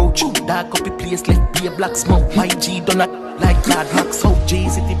cockroach. Dark up the place, left be a black smoke. YG done like Lord Rock. So J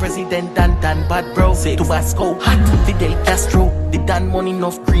City President and Dan Bad Bro. Tabasco, hot Fidel Castro. The Dan money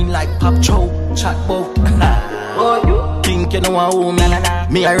enough green like Pop Cho. Chat bout. Think you know how me.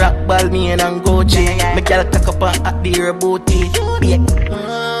 Me a rock ball, me and go check. Me girl cock up and at the airboat it.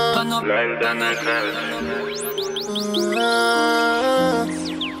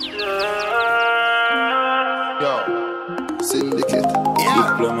 Syndicate,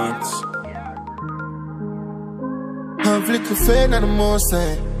 diplomats. Have little faith in the most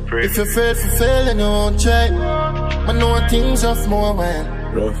time. If you're afraid for failing, you won't try. I know things off more when,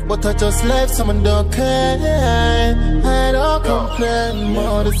 but I just left someone don't care. I don't complain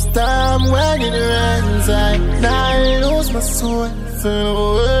more this time when it rains. I lose my soul, feel the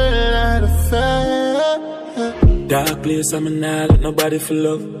world out of fair. Dark place, I'm not let nobody for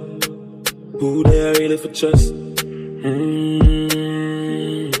love. Who they are really for trust?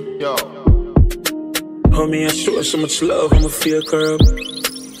 Yo. Homie, I show so much love, I'ma feel curb.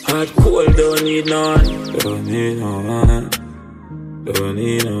 Hard cold, don't need no one. Don't need no one. Don't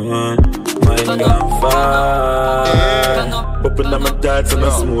need no one. Mine gone far. Open up my thoughts and I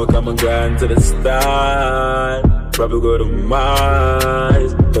smoke, I'm gone to the start. Probably go to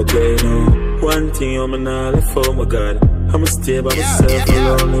Mars. But they know one thing, I'm not left for my God. I'ma stay by myself,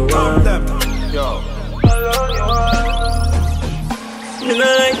 alone the one. Yo. Me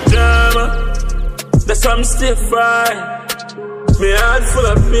not like drama, that's why I'm still fine. Me heart full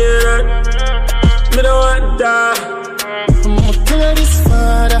of pain, me don't want to die. I'ma tell this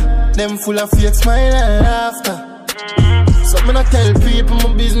father, them full of fake smile and laughter. So me not tell people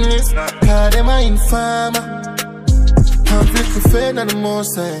my business, cause them are informer. Have little faith in the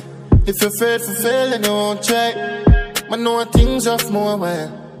most time. If you're afraid for failing, you won't try. I know things off more well,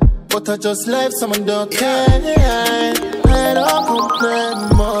 but I just left someone don't care. I don't complain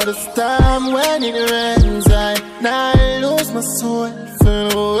more this time when it rains. I lose my soul, feel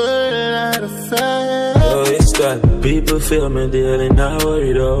Oh, it's that people feel me daily, not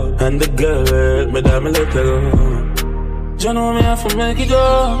worried though. And the girl hurt me, that me let her go. You know me have to make it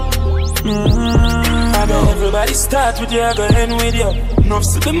go. I know everybody start with you, I go end with you. Enough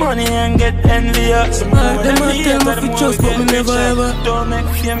to the money and get envious. Them a tell me just but me never ever don't make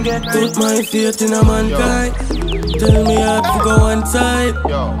fame get put my faith in a mankind. Tell me I have to go one side.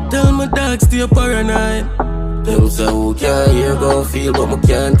 Tell my dogs stay paranoid. Them say who can't hear gon' feel, but me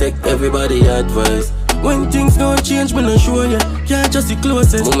can't take everybody advice. When things gon' change, me no sure ya. Can't just see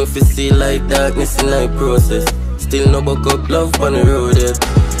closest. Move me fi see like darkness in like process. Still no buck up love on the road yet.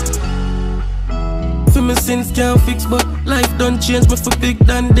 For me sins can't fix, but life don't change me for big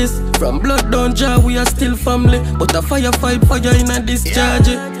than this. From blood down jar, we are still family. But a fire fight fire in a discharge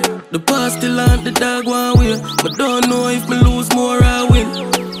it. The past still on the dog one way. But don't know if me lose more or win.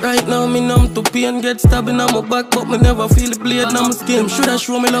 Right now me numb to pain, get stabbing on my back, but me never feel the blade on my skin. Shoulda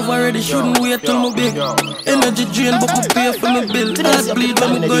show me love already, shouldn't wait till me big. Energy drain, but me pay for me bill. Heart bleed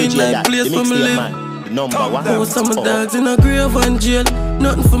when me go in like place where me live. Oh, some dogs in a grave and jail.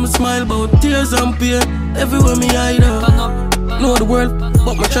 Nothing for me smile but tears and pain. Everywhere me hide out. Know the world,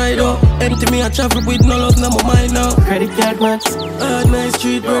 but me try though. Empty me, I travel with no love, now my mind now. Credit card max. Hard night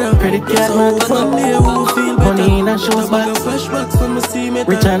street, brother. Credit card max. From there who feel better. Money in a show box. Flashbacks when me see me.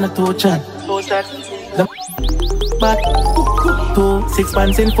 Return to chat. The back. 2 6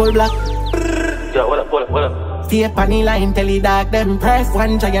 pants in full black. Yo, what up? Stay up on the line, tell the dog them press.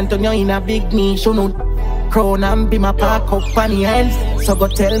 One giant on you in a big niche, you know. Crown and be my park up on the ends. So go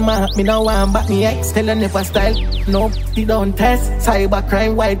tell me no one but me ex. Tell her never style, no, they don't test. Cyber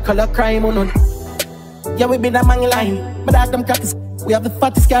crime, white collar crime, oh no. Yeah, we been a man line. But dog them crackers, we have the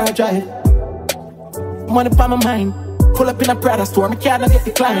fattest car drive. Money for my mind. Pull up in a Prada store, me can't get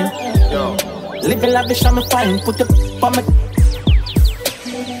the client. Living lavish, I'm fine. Put the on me.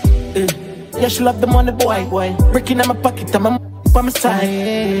 Yeah, she love the money, boy. Breaking in my pocket, I'm on my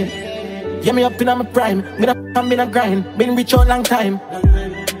side. Yeah, me up in my prime. Me been a grind. Been rich all long time.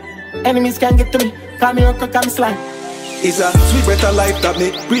 Enemies can't get to me. Call me Uncle, call me slime. It's a sweet better life that me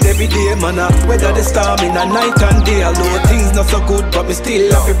breathe every day, man. Weather the storm in a night and day. Although things not so good, but me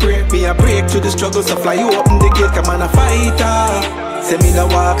still have to break. Me a break through the struggles, so fly you open the gate, come on a fighter. Say me no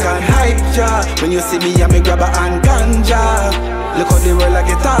walk and hype ya. When you see me, I me grab a and ganja. Look how the world I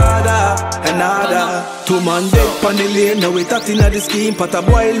get harder and harder. 2 man dead on the lane, now we tatting at the scheme. Pat a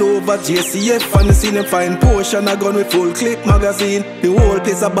boil over JCF and the scene them find potion a gun with full clip magazine. The whole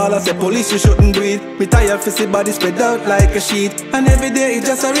place a ball, I say police you shouldn't breathe. Me tired for see body spread out like a sheet. And every day it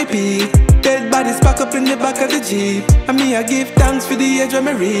just a repeat. Dead bodies pack up in the back of the Jeep. And me I give thanks for the age when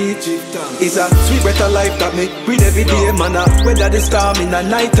me reach. It's a sweet better life that me breathe every day, man. Weather the storm in a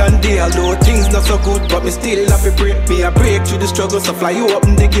night and day. Although things not so good, but me still have to break. Me a break through the struggle, so fly you up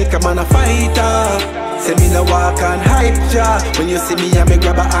in the gate, come on a fighter. Say me no walk and hype ya. When you see me, I me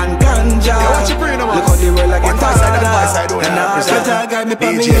grab a and ganja. Look how the world I get harder. And now I guide me for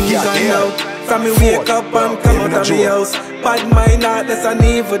me knees and out. From me wake up and come out of me house. Bad mind not less than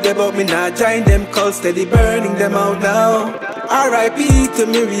evil, they but me not join them calls, steady burning them out now. R.I.P. to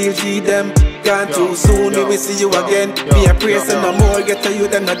me real G them. Gone too soon, we will see you again. Be a praise and no more, get to you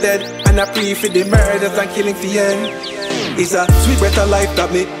them not dead. And I pray for the murders and killing for you. It's a sweet better life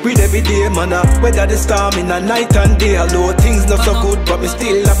that me breathe every day, man. Weather the storm in a night and day. Although things not so good, but me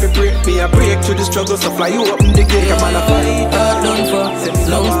still have to break. Me a break through the struggle, so fly you up in the gate, come on a fight. Done for,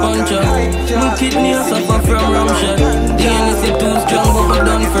 long sponge up. My kidney a suffer from rum shot. The NSC too strong, but we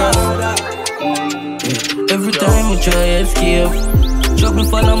done for us. Every time we try escape, trouble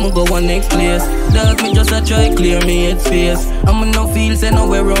fall, I'ma go one next place. Dog, me just a try clear me head space. I'ma no feel, say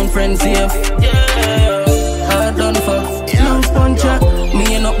nowhere around friends safe. Hard done for, long sponge up.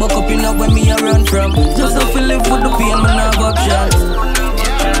 Me ain't up buck up enough when me a run from. Just have to live with the pain, man, I have options.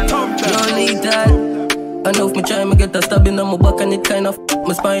 No lethal. I know if me try, me get a stabbing on my back and it kind of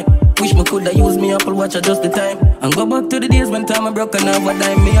my spine. Wish me coulda use me Apple Watch at just the time. And go back to the days when time I broke and have a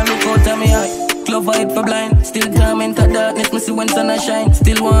dime. Me a look out of me eye, clover head for blind. Still torment of darkness, me see when sun a shine.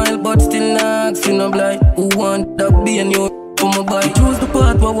 Still want help but still not ask, you no blind. Who want that be a new for my body? Choose the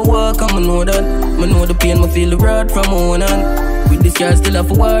path where we walk and me know that. Me know the pain, me feel the rod from my own hand. With this car still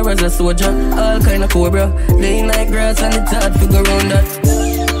have a war as a soldier. All kind of cobra, laying like grass and it's hard figure around that.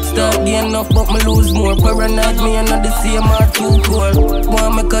 Start gain enough but me lose more. Paranoid me and not the same or too cold.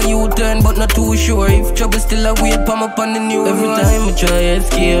 Want make a U-turn but not too sure. If trouble still a wait, palm up on the new. Every time I try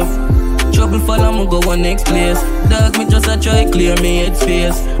escape, trouble fall, I'ma go one next place. Dog, me just a try clear me head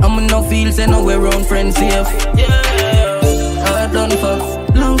space. I'ma no feel, say nowhere around friends safe. Hard done for,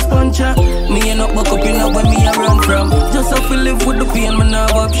 long sponge up. Me ain't up, buck up, you know where me a run from. Just have to live with the pain, man, no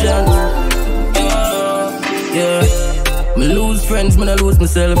have options. Yeah. Me lose friends, me no lose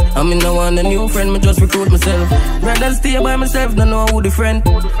myself. I mean, no want a new friend, me just recruit myself. Rather stay by myself, than know who the friend.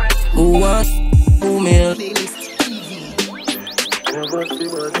 Who want, who me help.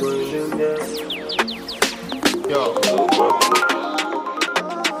 Yo.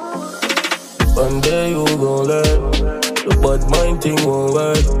 One day you gon' learn the bad mind thing won't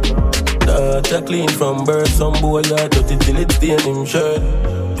work. Data clean from birth, some boy got dirty till it stain him shirt.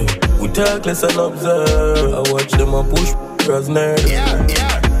 We talk less and observe. I watch them a push as nerd.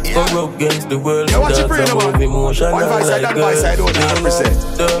 Go up against the world, that's a move emotion. One by side, that by side,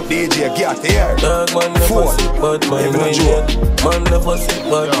 100%. djgat here. Dog man never sit, but mine win yet. Man never sit,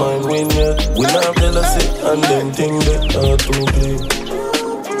 but mine win yet. We not jealousy, and them think that are too clean.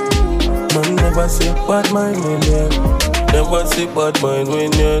 Man never sit, but mine win yet. Never sit, but mine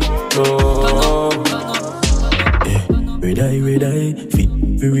win yet. No. Red eye, fit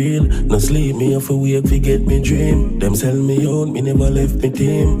for real. No sleep, me off a wake, forget me dream. Them sell me out, me never left me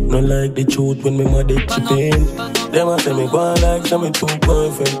team. No like the truth when me mother chippin'. Them a say me go like some me too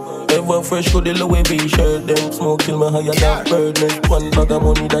perfect. Ever fresh for the Louis V shirt. Them smoke till my higher than birdness. One bag of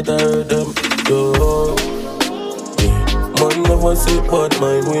money that I heard them. Yo. Man never sit, but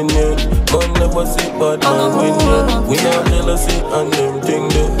mine win yet. Man never sit, but mine win yet. We not jealousy and them thing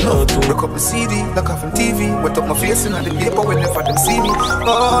that are too. Look up the CD, look off on TV. Wet up my face in the paper whenever them see me.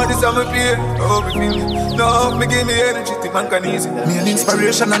 Oh, this how me play, oh me feel me. No, me give me energy, the man can easy. Me an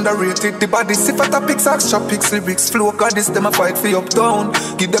inspiration underrated. The body see for topics, action pics, lyrics, flow. God this them a fight for uptown.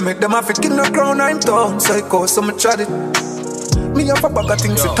 Give them a fit king the crown, I'm down. Psycho, so me tried it. Me have a bag of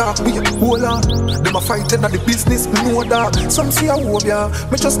things to talk with, hold on. Them a fighting at the business, me know that. Some see a hope, yeah,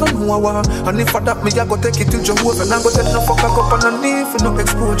 me just don't know what. And if for that, me a go take it to Jehovah. And I go take no fuck up and no need for no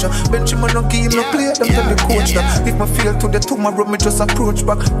exposure. Bench him and no give no play, them tell the coach that. If me fail today, tomorrow, me just approach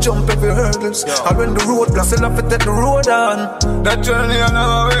back. Jump every hurdles, and when the road blocks, I'll have to take the road on. That journey, I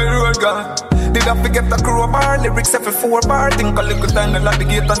know where the road gone. Did I forget the crowbar, lyrics every 4 bar. Think a little time, I lock the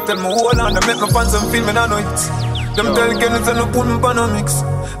gate and tell me hold on. They make me fans and feel me, I know it. Them tell Kenneth and no put me on no mix.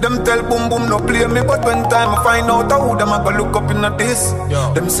 Them tell boom boom no play me, but when time I find out who them I go look up in a this.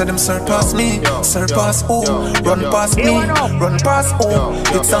 Them say them surpass me, surpass who? Run past me, run past who?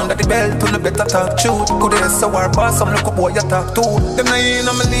 It sound at the bell to no better talk truth. Could they say our boss, some look up boy you talk to. Them not in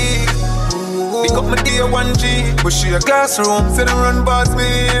on my league. Pick up my D1G, but she a classroom. Say them run past me,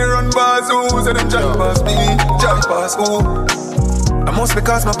 run past who? Say them jump past me, jump past who? I must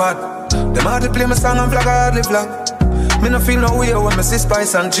because my bad. Them hardly play my song and vlog, I hardly vlog. Me no feel no way when me see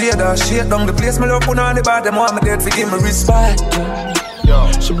Spice and Jada. Shake down the place, me love put on the bad. Them want me dead for give me respect.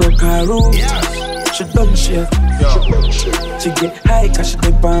 She broke her rules, she done shit. She get high cause she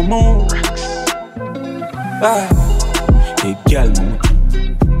dip and move. Hey girl,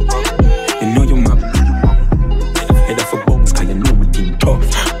 you know you my head off a box cause you know me team tough.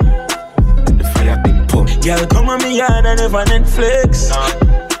 The fire big pop. Girl come on me yard and never Netflix.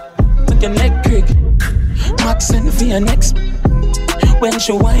 Make your neck crick. Max and for your next. When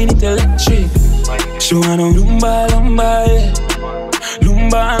she whine it electric. She wanna lumba, lumba, yeah.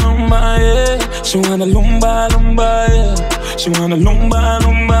 Lumba, lumba, yeah. She wanna lumba, lumba, yeah. She wanna lumba,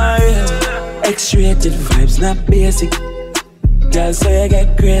 lumba, yeah. X-rated vibes, not basic. Girl say I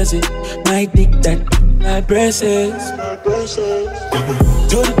get crazy. My dick that my braces.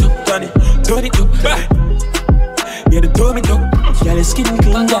 Turn it up, Johnny. Turn it up. Yeah, the door me up. Girl, the skin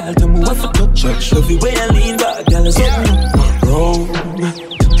clean, girl. Tell me what for touch. Love the way I lean back, girl. It's up.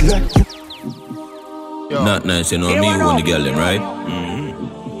 Not nice, you know me, you want the girl them, right?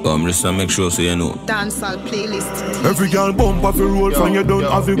 Come, just to make sure so you know. Dancehall playlist. Every girl bump off a roll from you don't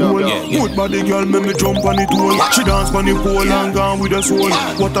have a goal. Good body girl make me jump on it wall. She dance on the pole and gone with her soul.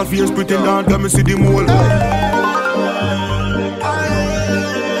 What a face pretty land, let me see the mole.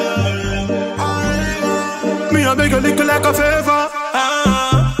 Me I beg a little like a favor.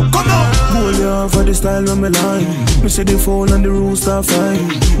 Come on. Hold you for the style when me line. Me say the phone and the rooster fine.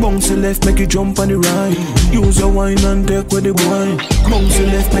 Bounce the left, make you jump on the right. Use your wine and take with the wine. Bounce the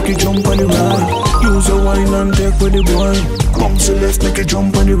left, make you jump on the right. Use your wine and take with the wine. Bounce the left, make you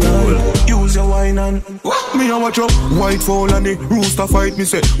jump on the right. Use your wine and me a watch up. White fowl and the rooster fight. Me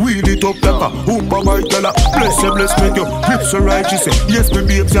say wheel it up like a hoomba bite gala. Bless you, bless make your hips so right. She say yes me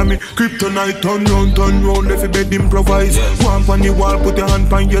babes and me kryptonite. Turn round, if you bed improvise. One on the wall, put your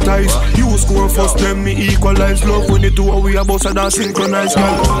hand on your thighs. You score first, then me equalize. Love when the two are we about to that synchronize. Girl,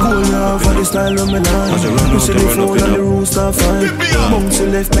 hold you for the style of me line. You see the phone and the rooster fight. Bounce the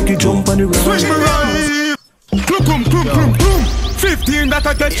left, make you jump on the right. Switch me right. Clum. 15 that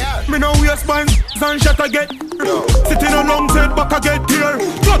I get. Me no waistband and shot I get. Sitting along said back I get here.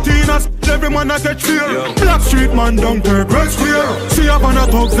 13 as every man I get fear. Black street man down there, Red Square. See a van of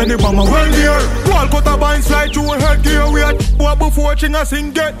thugs and the bomber well near. Wall cut a bind slide through a headgear. We had what before ching a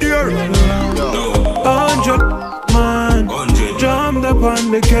sing get there. 100 man, jammed up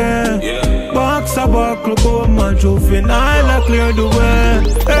on the can. Box a buckle, go my juvenile, clear the way.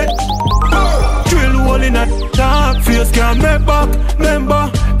 Hey. Drill hole in a dark face, can't make back.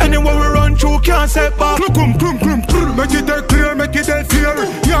 Remember, anywhere we run through, can't set back. Make it dead clear, make it dead fear.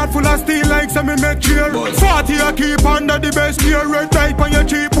 Yard full of steel like some me make cheer. 40 I keep under the best gear. Red type on your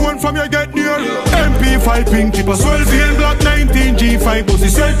cheap one from you get near. MP5 pink chip a 12 vein block 19 G5 bussy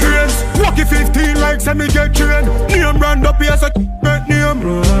set grains. Walkie 15 like some me get train. Name brand up here so get name.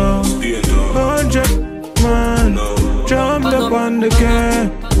 100 man, jumped up on the can.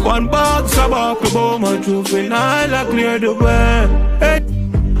 One box of buckle, my juvenile, I clear the way. Hey.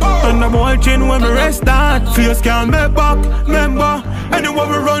 And I'm watching when we rest that. Face can't make back, remember. Anywhere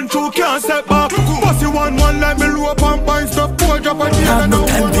we run through, can't step back. Bossy one let me low up and buy stuff. Pour drop a deal and no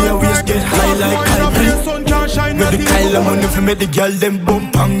time for your waist get high like Kyle. Sun can't shine. With the Kyle money for me, the girl them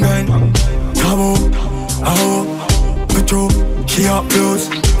bump and grind. Tabo, Petro, she up close.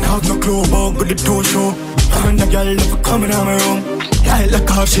 Now no club out with the toe show. And the girl never coming out my room. Like a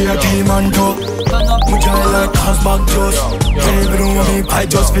car, she a demon dog. Me try like house back just. Baby don't want me pie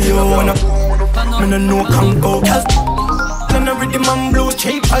just for you. Me no know can't go. None of the man blows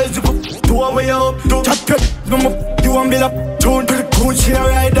cheap eyes. Do a way up, do chat cut. No more, you want me up. Turn to the coach, she a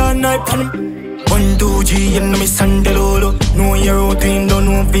ride all night. 1, 2, G, and me sandalolo. Know your routine, don't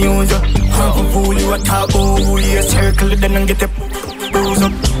know if you use it. Half a fool, you a top, oh, you circle it, then and get it. Bruise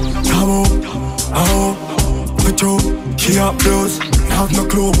up, tabo, Petro, she up close. Now no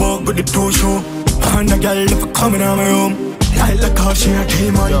clue about with the toe show. And the girl never coming out my room. Like a car, she a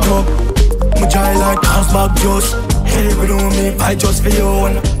team on top. My jaw like house back just. Hey, we don't me fight just for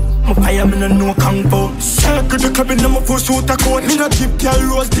you. My fire, me no know combo. Circle the club in my first suit a coat. Me no tip, girl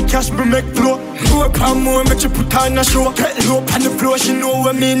rose the cash, me make flow. More pound more, make you put on a show. Get low on the floor, she know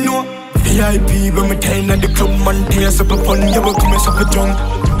what me know. VIP, when me time at the club, man, tears up a fun. You will come as up a drunk.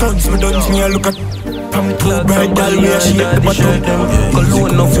 Dunce, me, I look at. I'm too bright, girl, me a shake the bottom.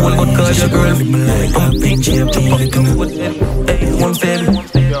 Cologne no phone, but call your girl. I'm big chip, chop up, come with it. Hey, one fell,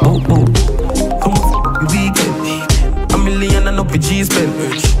 boop, boop. Come on, weekend. A million and up with G spend.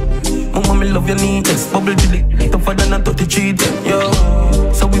 Mama, me love your neatness. Bubble till it, tougher than a 33 10. Yo,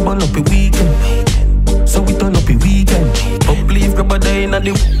 so we burn up a weekend. So we turn up a weekend. But believe grab a day in a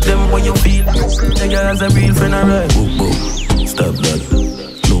the them what you feel. The girl's a real friend, alright. Boop, boop, stop that.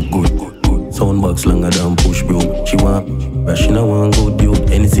 Look good. Soundbox longer than push bro. She want but she no want go deal.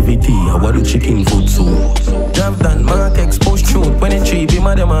 NCVT, I want the chicken food soon. Drive down, Mark X, push through 23, be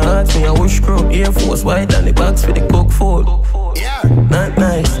mad at my heart, me I wish crew. Air Force white and the box for the coke food. Not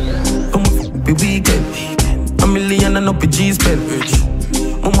nice, come be weekend. A million and up a G spend.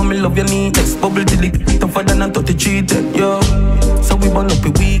 Mama, me love your neatness. Bubble till it, tougher than a 33 10. Yo, so we burn up a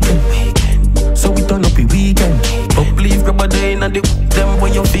weekend. So we turn up a weekend. But believe grab a day in a the them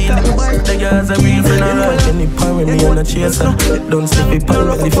when you feel it. The girls are real friend alright. Any power with me on a chaser. Don't slip it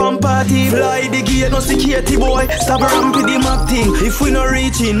on the fun party. Fly the gear, no security boy. Stop ramp with the map thing. If we no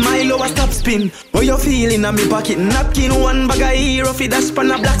reaching, my lower stop spin. What you feeling in my pocket? Napkin, one bag of hero fi dash pan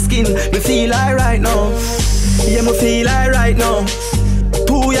a black skin. Me feel alright now. Yeah, me feel alright now.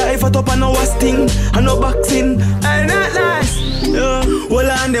 2 years if I top and no was thing. And no boxing. Ain't that nice? Yeah. Hold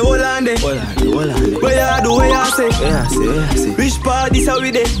on there. Where you do, where you say? Which part is how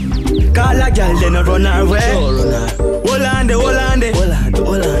we dey? Call a girl, then I run her way. Hold on there. Wanna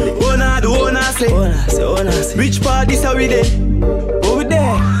say? Which part is how we dey? Over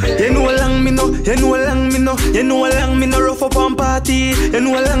there. You know long me know. Rough up on party. You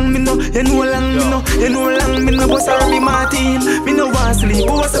know long me know. Boss a me Martin. Me no want sleep,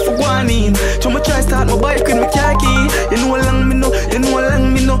 but what's up for going in? So me try start my bike with my car key. You know long me know.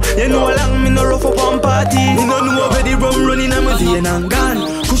 Rough up on party. You know where the rum running on my vein and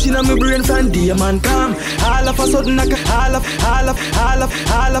gone. Pushing on my brain from day man come. All of a sudden I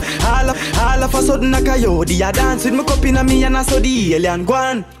yo, the dance with my cup in me and I saw the alien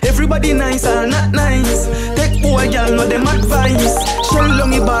gone. Everybody nice or not nice. Take poor girl, know them advice. Shell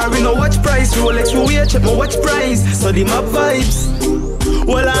long bar, we no watch price. Rolex, we wear, check my watch price. So the map vibes.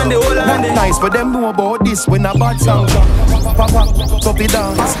 Hold on there. Not nice, but them know about this when a bad song drop. Papa, top it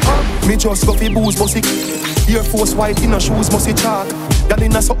dance. Me just coffee booze, bossy. Air Force white in her shoes, must chalk. Girl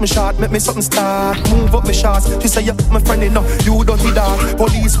in a something short, make me something start. Move up my shots, she say you my friend enough. You dirty dog,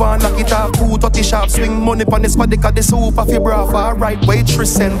 police want lock it up. 230 sharp, swing money pon the squad, they cut the soup off your bra. Alright,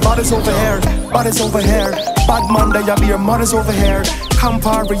 waitress and bodies over here, bodies over here. Bad man, that you be your mother's over here.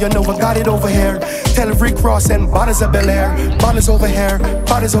 Campari, you know I got it over here. Tell Rick Ross and bodies of Bel Air. Bodies over here,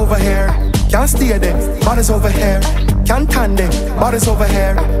 bodies over here. Can't stay there, bodies over here. Can't tan there, bodies over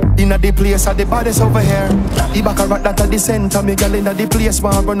here. Inna the place, the bodies over here. The back of rock that at the center. Me girl inna the place,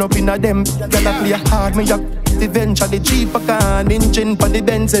 want run up inna them. Girl a play hard, me up the venture. The Jeep a can, engine for the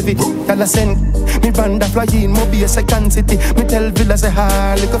Benz heavy. Girl a send me band a fly in, mo be a second city. Me tell Villa say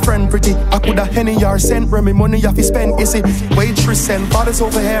hi, like a friend pretty. I coulda Henny or sent where me money have to spend. You see, waitress and bodies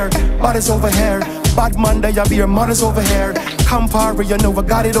over here, bodies over here. Bad man, that you be your mother's over here. Campari, you know I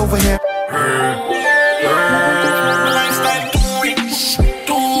got it over here. My lifestyle too rich,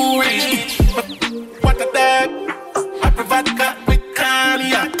 too rich. What a dad, I provide vodka with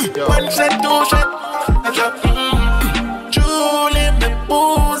cognac. One shot, two shot, a shot. Julie, me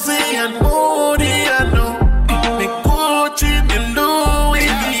boozy and moody, I know. Me Gucci, me Louis V,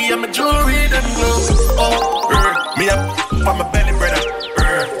 I'm a jewelry that glow. Oh, me up for my belly, brother.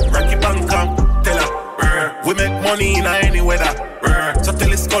 Rocky Bangkok, tell her. We make money in any weather. So tell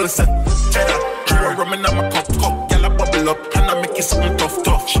his skull, say, cheddar. Rum in my cup, girl, I bubble up, and I make it something tough.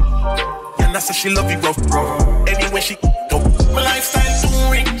 And I say she love you rough. Anyway, she go. My lifestyle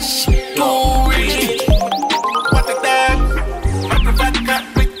too rich, too rich. What a dad, I provide vodka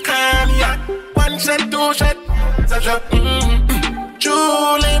with cognac. One shot, two shot, a shot.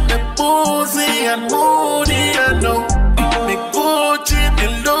 Julie, me boozy and moody, I know. Me Gucci, me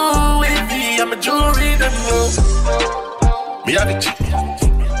Louis V, I'm a jewelry that know. Me have a chick,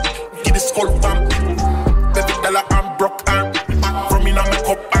 give the skull pump. Baby dollar and broke and from in on my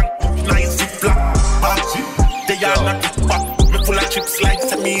cup and nice zip-lock. They are not it back. Me full of chips like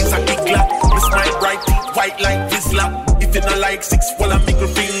semis and giggler. Me smile bright teeth white like Vizsla. If you not like six, well I middle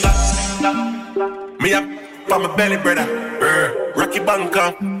finger. Me up for my belly brother. Rocky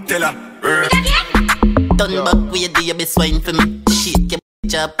Bangkok, tell her. Turn back with you be swine for me. Shake your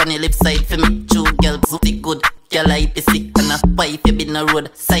bitch up on the left side for me. Two girls booty good. Girl I be sick and a pipe you be no road.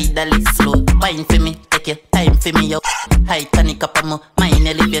 Side a little slow. Wine for me, take your time for me yo. High panic up a mo. Mine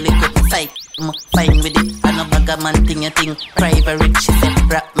a little good sight. Fine with it. I no bag a man thing a thing. Private rich she said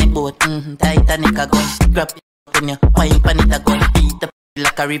wrap me boat. Titanic a gun. Grab it when you wine pan it a gun. Beat up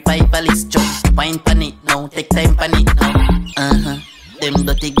like a revivalist jump. Wine pan it now. Take time pan it now. Them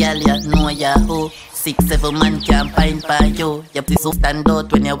dirty gal ya know ya who. 6-7 man can't find by you. You please stand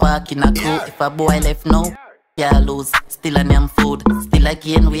out when you walk in a crew. If a boy left now, yeah lose. Still a name food, still a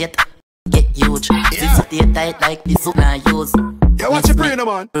gain weight. Get huge, this stay tight like this now use. Yeah, watch your brain,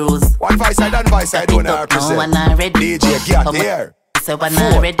 man. One vice side and vice side, don't represent. No one already. djgat here. Say one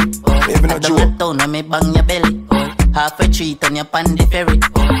already. I don't town when me bang your belly. Half a treat on your pandy ferry.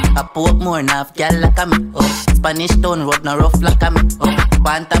 A poke more now, gal like a me. Spanish town road no rough like a me.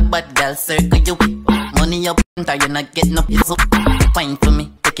 Want a bad gal circle you. Money up, you not get no piece. Fine for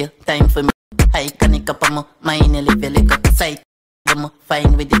me, take your time for me. I can nick up a mo, mine a live up sight.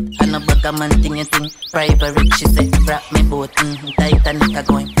 Fine with it, I no bag a man thing a thing. Private rich, she say, wrap me boat. Titanic a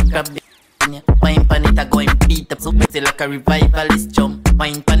going, grab it. Wine pan it a going, beat up so pretty like a revivalist jump.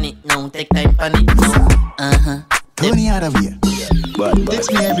 Wine pan it now, take time pan it now. Tony out of here.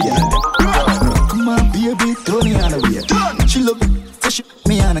 Text me every day. Come on, baby, Tony out of here. She love so she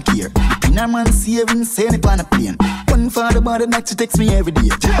me on a care. In a man saving, saying it on a plane. One for the body night, she text me every day.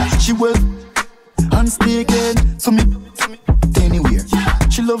 She was unspeaking, so me anywhere.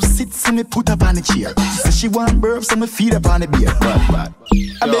 She loves sit, so me put up on the chair. She says she want burp, so me feed up on the beer. Bad.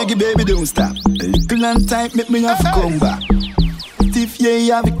 I beg you, baby, don't stop. A little long time, make me have to come back. If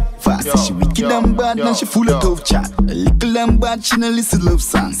you have it fast, she wicked and bad, and she full of tough chat. A little and bad, she no listen love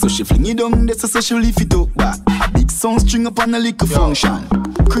song. So she fling it down there, so she lift it up back. A big song string up on a little function.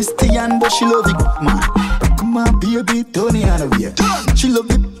 Christian, but she love it, man. Come on, baby, Tony on the way. She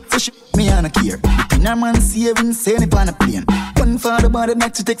love it, so she me on a care. In a man saving, saying it on a plane. One for the body,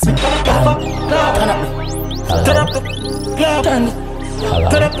 night to text me. Turn up the club. Turn up the club. Turn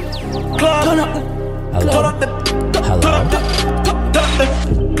up the club. Turn up the club.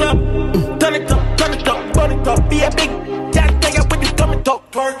 Turn it up, burn it up. Be a big jack, with the coming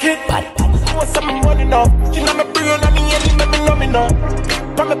talk, twerk it. You want some money now? She know me bring on me and me know me now.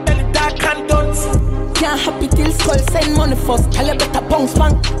 From my belly dark and Dunce. Can't happy till skull, send money first. Tell you better bounce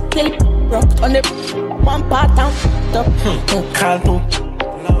man. Till it rock on the one part down. Kartel.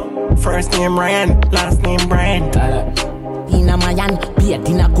 First name Ryan, last name Brian. Dina Mayan, be a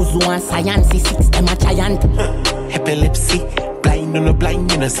Dina Kuzu and Science. 6 them a giant. Epilepsy, blind, you know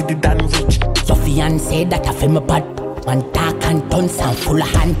blind, you know see the damn rich. Your fiancé that I feel my bad. Man dark and Dunce and full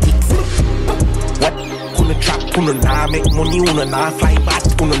of antics. What? Kuna trap, kuna nah make money, una nah fly back,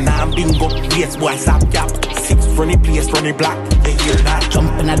 una nah bingo. Yes, boy, stop gap. 6 runny place, runny black. They hear that.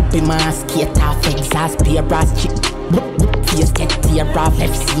 Jumping at the man, skate off, exhaust, peer brass, chip. Face get tear off,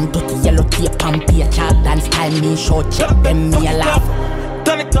 left seam to the yellow tape and peer chalk. Dance time, me show check them, me a laugh.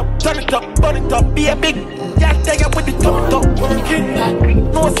 Turn it up, burn it up, be a big. Yeah, take it with the top.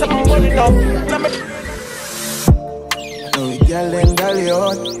 No, something burn it up. Let me. Girl and dolly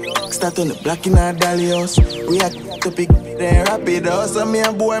out. Start on the black in our dolly house. We are to pick then rapid house. And me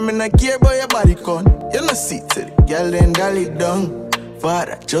a boy, me not care about your body con. You no see to the girl and dolly down.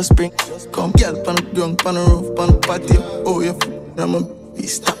 Father, just bring, come. Girl pan the ground, pan the roof, pan the patio. Oh, you I'ma be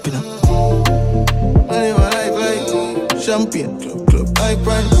stopping up. I live a life like champagne, club, high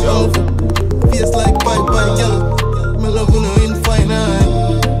price, over. Face like pipe, girl. Me love you no in fine.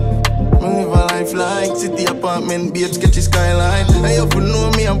 Like city apartment, beach, sketchy skyline. I hope you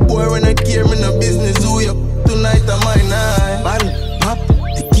know me, I'm poor when I care, me no business. Who you tonight am my night? Bottle, pop,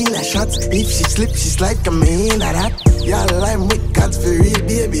 tequila shots. If she slip, she slide, come in at that. Y'all line with cats for real,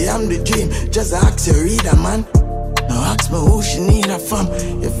 baby, I'm the dream. Just ask your reader, man. Now ask me who she need her from.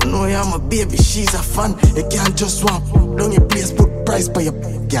 If you know I'm a baby, she's a fan. You can't just want down your place, put price by your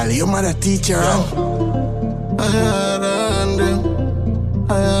girl, your mother teacher.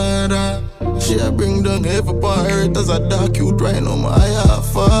 I had her. She a bring down every part as a dark youth right now, my eye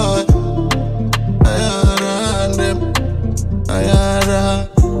far. I had her.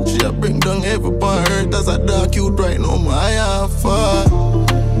 She a bring down every part as a dark youth right now, my eye far.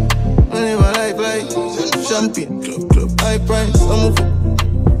 I live a life like champagne, club, high price. I'm a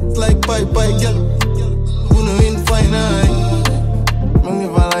it's like pipe, girl. Who know in fine eye. I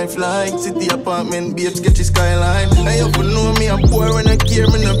live a life like city apartment, beach, sketchy skyline. I hope you know me, I'm poor when I care,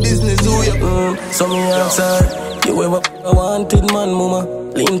 me no business. Who you? So me outside, you ever a wanted man, mama.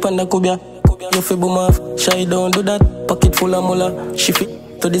 Lean panda kubia, you fi boom off. Shy don't do that, pocket full of mullah. She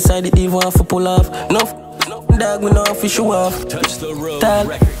fit to decide it even have to pull off. No dog, we no have to show off. Tall,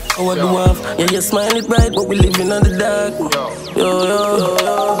 how I do off. Yeah, you smile it bright, but we living on the dark. Yo.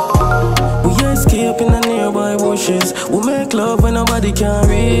 We escape in the nearby bushes. We make love when nobody can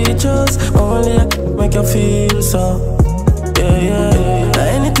reach us. Only I can make you feel so. Yeah.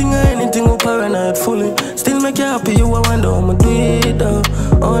 Anything we paranoid fully. Still make you happy, you a wonder how I do it though.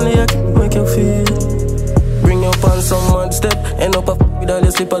 Only I can make you feel. Bring you up on some mad step. End up with all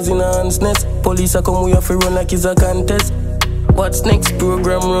your slippers in a hand's nest. Police a come, we have to run like it's a contest. What's next?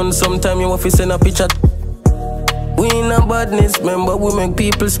 Program run, sometime you have to send a picture. We in a badness, remember we make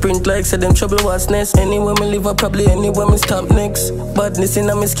people sprint like say them trouble what's next. Anywhere me live, I probably anywhere me stop next. Badness in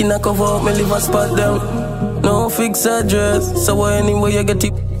a me skin, I cover up, me live a spot them. No fix address, so anywhere you get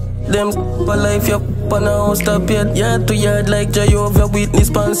it. Them for life, you on a house stop yet. Yard to yard like Jehovah Witness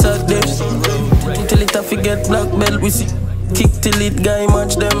sponsored them. Till it a forget black belt, we see. Kick till it guy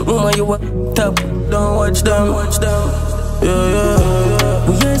match them. Mama you a top, don't watch them. Yeah.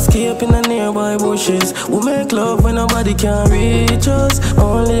 We escape in the nearby bushes. We make love when nobody can reach us.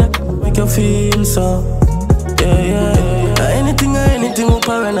 Only I can make you feel so. Yeah. Anything we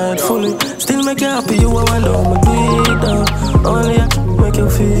paranoid fully. Still make you happy, you a wonder how I do it though. Only I can make you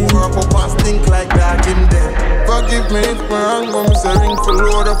feel. Pop up and stink like that in there. Forgive me if my wrong, but me say ring for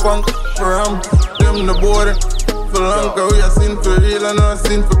load up and for them the border. For long, cause we a sin for real and not a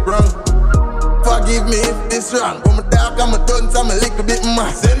sin for brown. Forgive me if this wrong, but my dark and my Dunce, I'm a little bit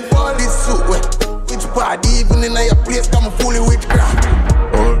mad. Send for this suit, which part, even in your place, come fully with crap.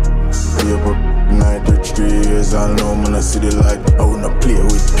 Oh, yeah, but night reach 3 years, I know I'm gonna see the light. I wanna play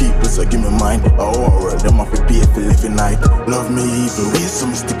with people, so give me mine. Oh, world, them have to pay for living night. Love me evil, way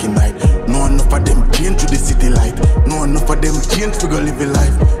some sticky night. No enough of them change to the city light. No enough of them change to go live a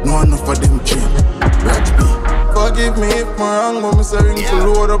life. No enough of them change. Rajahwild. Forgive me if my wrong, but me say ring for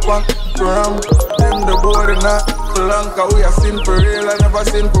load up and from them the border not for long, cause we a sin for real, I never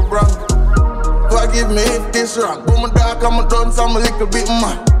sin for brown. Forgive me if this wrong, but my dark and my Dunce, I'm a little bit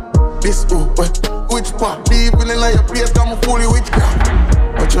mad. This which part? Even in your place, come fully with crap.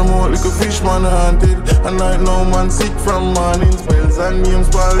 Watch your mouth like a fish man haunted. And night now man sick from morning. Spells and names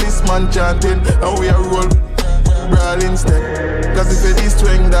policeman chanting. And we are roll brawling step. Cause if it is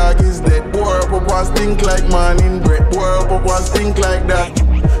twang dog is dead. War up and stink like man in bread. War up and stink like that.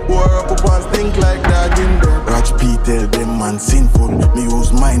 War up and stink like dog in bread. Rajahwild tell them man sinful. Me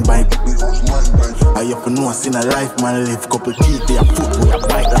use mine by I have to know I seen a life man live. Couple teeth they a foot we a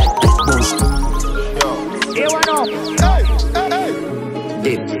bite like big bulls. Hey, what up?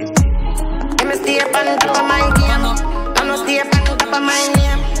 Hey. Let me stay up on top of my game. I no stay up up on my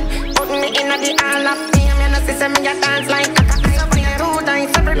name. Put me in the Hall of Fame. You know, see me a dance like a cocky. 2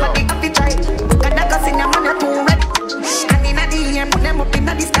 times, everybody have to try. Got the gas in your man, you're too red. And in the air, put them up in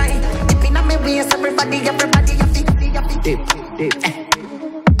the sky. Dip in my waist, everybody have to dip.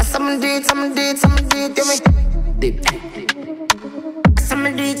 Some do it, you me. Dip. Some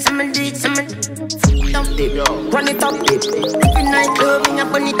do it. Run it up, dip. Every night, loving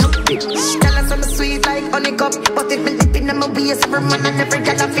up on it up, dip. Tell us I'm sweet like honeycup. But if me dip in my waist, every man and every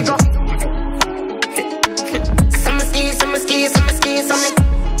girl I figure. Some ski,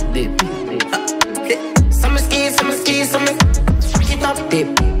 dip. Some ski, it up, dip.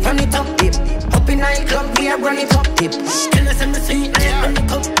 Run it up, dip. Up in nightclub, we are run it up, dip. Tell us I'm sweet like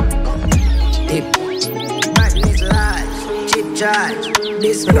honeycup, dip. Badness large, cheap charge.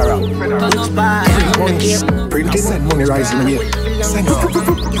 This Federal. Printing, send money rising in here. Send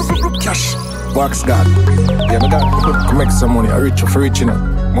cash. Wax God. Yeah, my God. To make some money. I reach for reaching up.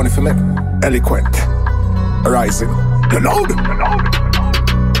 Money for make. Eloquent. Rising. You loud.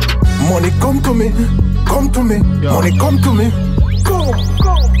 Money come to me. Come to me. Money come to me. Go.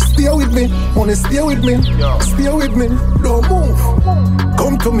 Stay with me. Money stay with me. Stay with me. Don't move.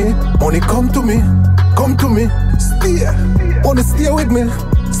 Come to me. Money come to me. Come to me. Stay. Money stay with me.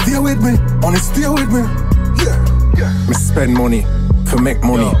 Stay with me. Money stay with me. Yeah. Me spend money for make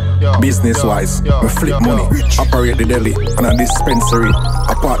money. Business wise, me flip money. Operate the deli and a dispensary.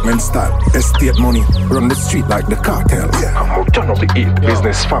 Apartment style, estate money. Run the street like the cartel. I'm turn up the eat.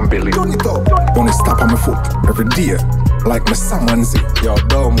 Business family. Money stop on my foot every day. Like my Samanzi. Yo,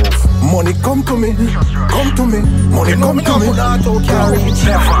 don't move. Money come to me. Come to me. Money come to me.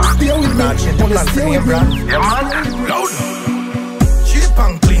 Stay with me. Money stay with me. Yeah, man. Loud. Cheap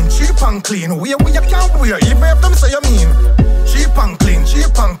and clean. Where you can't wear. Even if them say you mean. Cheap and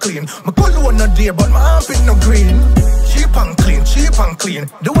clean. My color no day, but my armpit no green. Cheap and clean.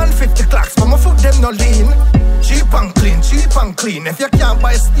 The 150 clocks, but my foot them no lean. Cheap and clean. If you can't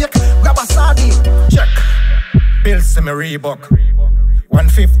buy a steak, grab a sardine. Check. Bills for me Reebok.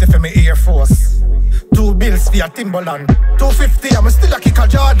 150 for me Air Force. 2 bills for your Timberland. 250, I'm still a kick a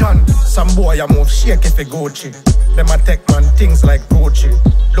Jordan. Some boy I move shake if you Gucci. Them a take man things like Gucci.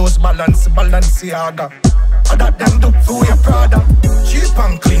 Lose balance, Balenciaga. That them do for your Prada. Cheap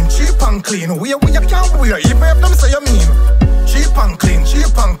and clean. Where you can't wear. Even if them say you mean. Cheap and clean.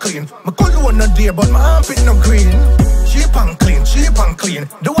 My color no day, but my armpit no green. Cheap and clean.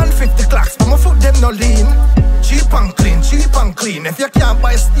 The 150 clocks, but my foot them no lean. Cheap and clean. If you can't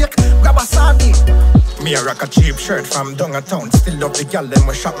buy a steak, grab a sardine. Me a rock a cheap shirt from downtown. Still love the girl them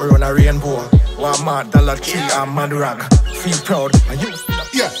we shop me on a rainbow. Walmart, Dollar Tree, and Mad Rag. Feel proud, and you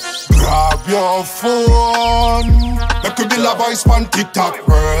yeah. Grab your phone. Make you build a voice on TikTok.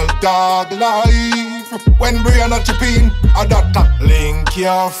 World Dog Life. When Brianna chip in, a data. Link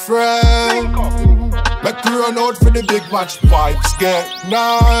your friend. Make you run out for the big match. Vibes get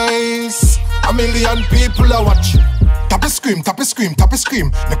nice. A million people are watching. Tap a scream.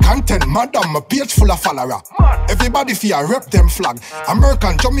 The content madam, a page full of follower. Everybody fear rep them flag.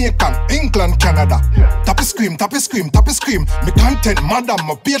 American, Jamaican, England, Canada. Tap a scream. The content madam,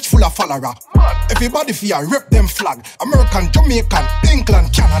 a page full of follower. Everybody fear rep them flag. American, Jamaican,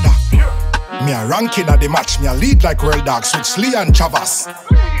 England, Canada. Me a ranking at the match. Me a lead like World Dog. Switch Lee and Chavas.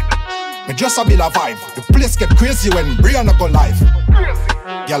 Me just a build a vibe. The place get crazy when Brianna go live.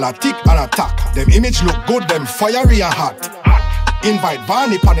 Y'all a tick and attack. Them image look good, them fiery and hot. Invite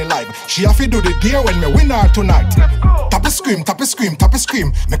Barney on the live. She have to do the deal when me win her tonight. Tap a scream.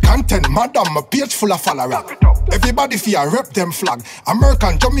 Me content madam, a page full of follower. Everybody fear rep them flag.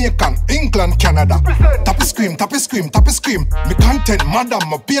 American, Jamaican, England, Canada. Tap a scream. Me content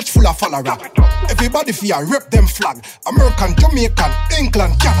madam, a page full of follower. Everybody fear rep them flag. American, Jamaican,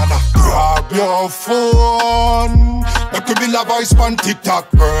 England, Canada. Grab your phone. Make you build a voice on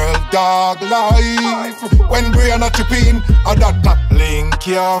TikTok. World Dog Life. When Brianna chip in, a data. Link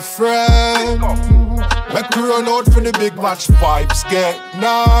your friend. Make you run out for the big match. Vibes get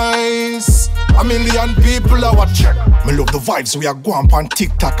nice. A million people are watching. Me love the vibes we are going on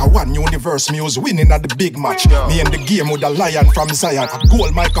TikTok. A one universe music winning at the big match. Me in the game with a lion from Zion. A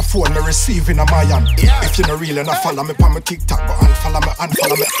gold microphone me receiving a Mayan. If you no really not follow me on my TikTok, but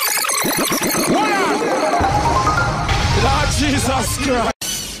unfollow me. Lord Jesus Christ.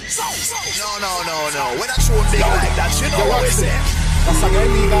 No. When I show big like that, you know what we say. That's a guy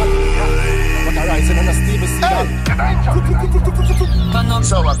illegal. But I rise in on a Steve Seagal.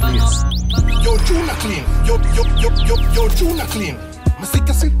 Sour please. Yo, Juna clean. Yo, Juna clean. Me sick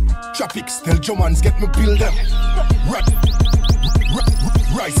to see. Traffics, tell Germans get me build them.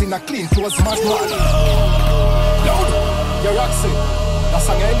 Rise in a clean clothes, mad man. Loud. Yo, Roxy, that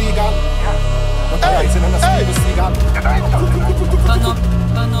song illegal. But I'm rising on a stable seagull. Turn up.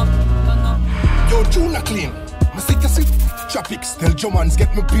 Yo, Juna clean. Me sick, you see? Tropics, tell Germans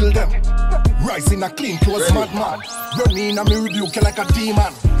get me build them. Rising a clean, close madman. Running and me rebuke you like a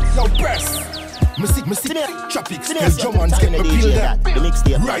demon. Yo, press. Me sick, Tropics, tell Germans get me build them.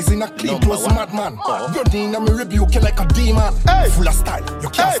 Rising a clean, close madman. Running and me rebuke you like a demon. Full of style, you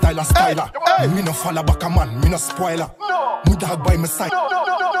can't style a styler. Me no follow back a man, me no spoiler. Me dog by my side.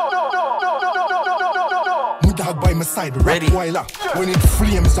 By my side, Rajahwild. When it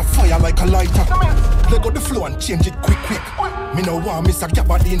flames, a fire like a lighter. Let go the flow and change it quick. Me no want miss a gap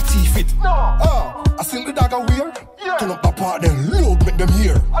at the teeth it. I sing the dog a weird. Turn up the part, then load, make them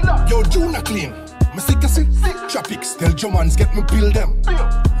hear. Yo, Juna clean. Me sick, you see? Tropics, tell Germans get me build them.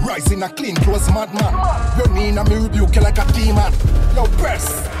 Rising a clean, close madman. Running and me rebuke you like a demon. Yo,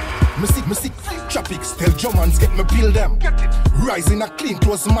 press. Me sick, Tropics, tell Germans get me build them. Rising a clean,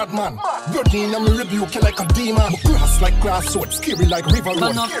 close madman. Running and me rebuke you like a demon. Me cross like crossroads, scary like river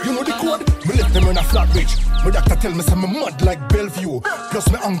road. You know the code? Me left them on a flat bridge. My doctor tell me say me mad like Bellevue. Plus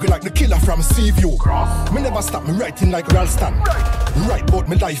me angry like the killer from Seaview. Me never stop me writing like Ralston. Write about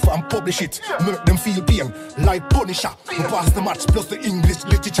my life and publish it. Make them feel pain like Punisher. Me pass the match plus the English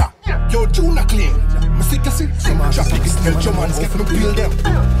literature. Yo, Juna clean. Me sick, you see? Tropics, tell Germans get me build them.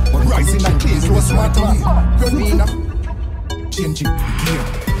 Rising and clean to a smart man. Running up. Changing the game.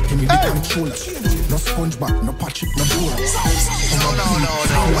 Give me the controller. No SpongeBob, no Patrick, no Dora. No.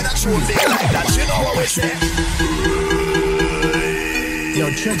 When I show big like that, you know what we say. Yo,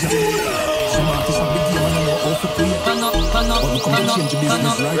 treasure. Some artists have the game and I know how to play. But we come to change the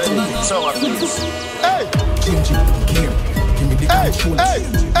business right away. So what please? Changing the game. Give me the controller.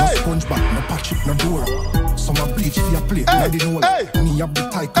 No SpongeBob, no Patrick, no Dora. Some a bleach for your plate, I didn't know. Me have the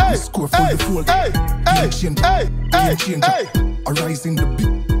type, me score for the fold. Game changer. Arising the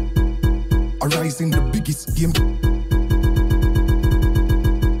biggest game.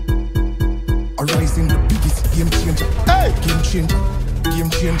 Arising the biggest game changer. Game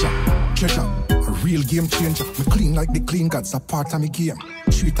changer. Treasure. A real game changer. Me clean like the clean gods, a part of me game.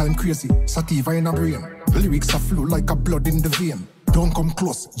 3 times crazy, sativa in a brain. Lyrics are flow like a blood in the vein. Don't come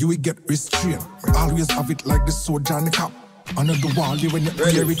close, you will get restrained. We always have it like the soldier and the cap. Under the wall, when you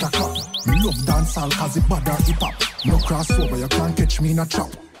hear it a clap. Me love dancehall cause it bad and hip hop. No crossover, you can't catch me in a trap.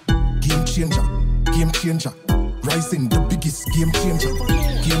 Game changer. Rising the biggest game changer.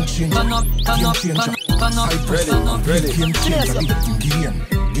 Game changer. Ready. Game changer.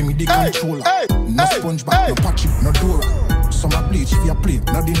 Give me the controller. No SpongeBob, no Patrick, no Dora. Some a bleach for your plate,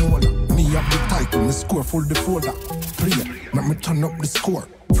 not the nola. Me have the title, me score full the folder. Play, let me turn up the score.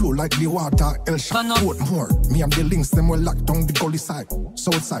 Flow like the water, El-Shot, Portmore. Me have the links, them will lock down the gully side.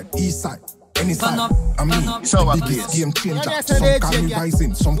 South side, east side, any side. I mean, the biggest game changer. Some call me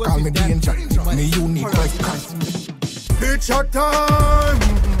rising, some call me danger. Me unique like Christ. Picture time.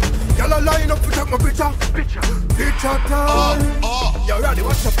 Y'all a line up to take my picture. Picture time. You ready?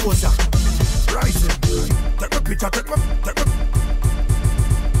 What's your pose? Rising. Take my picture. Take my picture.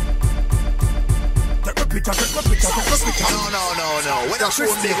 No. When I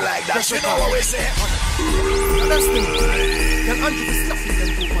show big like that, you know what we say. That's the thing. Tell Angie to slap me them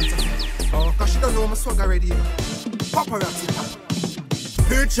 2 months. Oh, cause she don't know my swag already. Paparazzi time.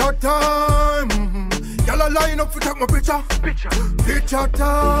 Picture time. Y'all a line up to take my picture. Picture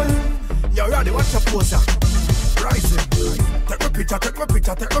time. You ready? What's your pose? Rising. Take my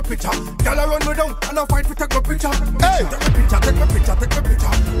picture. Y'all a run me down and I fight to take my picture. Hey, take my picture. Put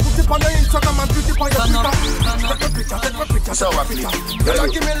it on the Instagram and put it on your Twitter. Take my picture. Y'all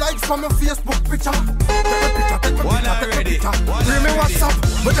give me likes for my Facebook picture. Take my picture. Bring me WhatsApp,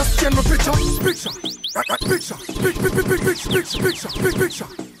 but just change my picture. Big picture.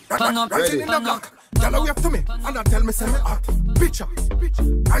 Rising in the black. Y'all wave to me and I tell me say me hot. Picture.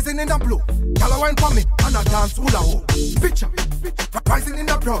 Rising in the blue. Y'all wine for me and I dance hula hoop. Picture. Rising in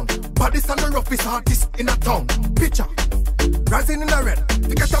the brown. Bodies and the roughest artist in the town. Picture. Rising in the red.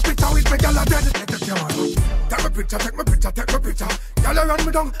 To get a picture with me, y'all are dead. Take my picture. Y'all run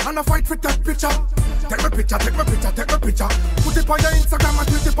me down and I fight for that picture. Take my picture. Put it on your Instagram and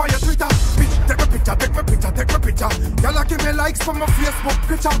put it on your Twitter. Take my picture. Y'all give me likes for my Facebook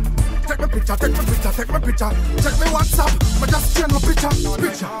picture. Take my picture. Check me WhatsApp, but just change my picture.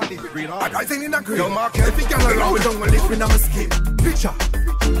 Rising in the green. If you get around, we don't want to live in my skin. Picture.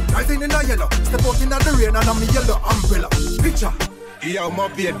 Rising in the yellow. Step out in the rain and I'm a yellow umbrella. Picture. Yo, my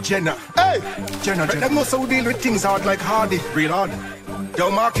beard Jenna. Hey, Jenna. Them know so deal with things hard like Hardy. Real hard.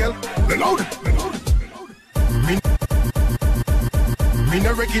 Yo, Markel. Reload. Me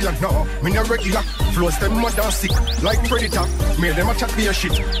no regular, no. Me no regular. Flows them mother sick, like predator. Made them a chat be a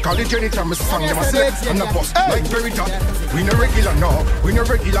shit. Call the janitor, me sang them a select and a bust, like predator. We no regular, no, we no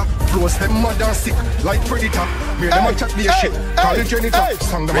regular. Flows them mother sick, like predator. Made them a chat be a shit. Call the janitor,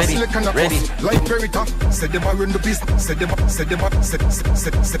 sang them a select and a bust, like predator. Said them a run the business, said them a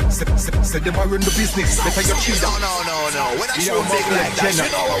run the business. Better you chill down. No. When I show big like that, you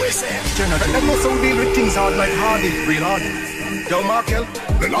know what we say. Jenna, them know so deal with things hard like Hardy, real hard. Yo, Markel,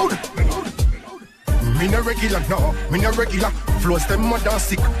 the loud. Me no regular, no, me no regular. Flows them mother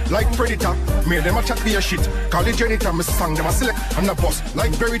sick, like predator. Made them a chat be a shit. Call the janitor, me sang them a select and a bust,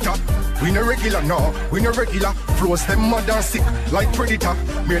 like predator. We no regular, no, we no regular. Flows them mother sick, like predator.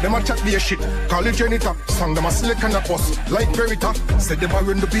 Made them a chat be a shit. Call the janitor, sang them a select and a bust, like predator. Said them a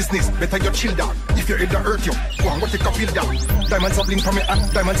run the business, better you chill down. If your head hurt you, go on, go take a pill down. Diamonds up blink from me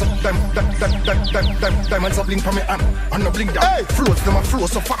hand, diamonds up blink from me hand, and no blink down. Flows them a flow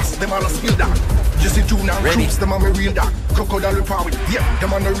so fast, them all a spill down. Just see June and Croops, them a me real dog. Crocodile with power, yeah,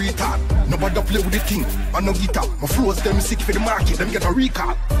 them a no retard. Nobody play with the king, and no guitar. My flows them sick for the market, them get a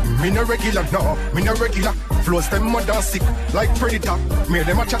recall. Me no regular, no, me no regular. Flows them mother sick, like predator. Made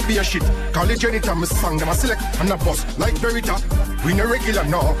them a chat be a shit. Call the janitor, me sang them a select and a bust, like predator. We no regular,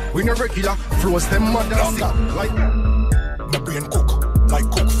 no, we no regular. Flows them mother sick, like my brain cook, like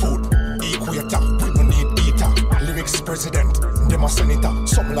cook food. Equator, we no need eater. Lyrics president, them a senator.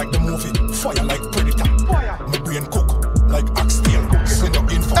 Something like the movie, fire like predator. My brain cook, like oxtail. Send up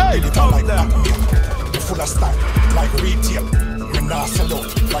info, deliver like blackmail. Full of style, like retail. Me nah sell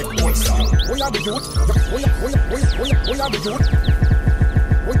out, like wholesale. We are the youth, we are the youth.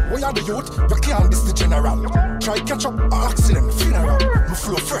 We are the youth, you can't miss the general. Try catch up, accident, funeral. Me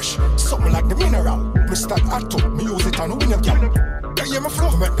flow fresh, something like the mineral. Me start atom, me use it and win a gal. You hear me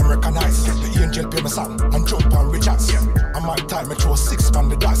flow, make them recognize. The angel play my song and jump on Richards. And my time, I throw 6 on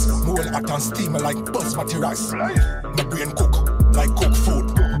the dice. Me well hot and steam like buzz matty rice. My brain cook, like cook food.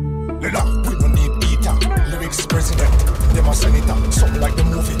 Lila, we don't need eater. Lyrics president, them a senator. Something like the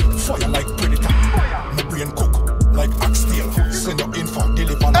movie, fire like predator. My brain cook, like oxtail. Send your info,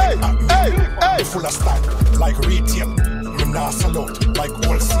 deliver like blackmail. Full of style, like retail. Me nah sell out, like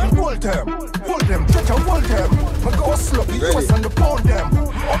wholesale. Hold them, judge and hold them. Me go slow, the US and the pound them.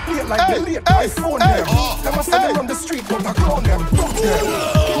 Up late like the late iPhone them. Them a send them on the street, but I clown them. Dump them. No.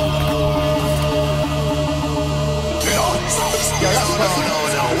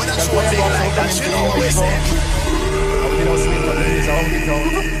 When I show big like that, you know what we say. We don't sleep on the knees, I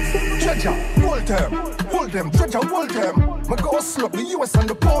hold them, judge and hold them. Me go slow, the US and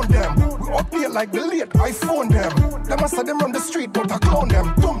the pound them. We up here like the late iPhone them. Them a say them on the street, but I clown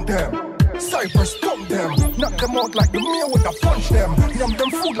them, dump them. Cypress, dump them. Knock them out like the meal with a punch them. Yum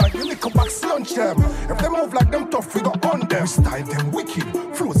them food like the liquor box lunch them. If they move like them tough, we go on them. Style them wicked,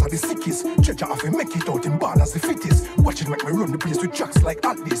 flows are the sickest. Judge have to make it out in ball as the fittest. Watch it make me run the place with tracks like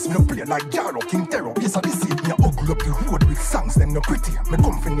Atlas. Me no play like Jaro, King Terror. Yes, I see me ugly up the road with songs, them no pretty. Me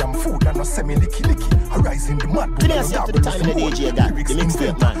come from yam food and no semi-licky. I rise in the mud, but I don't the time the djgat. The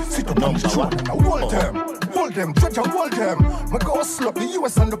mixtape man. Sit up on the throne and I hold them, judge and hold them. Me go slap the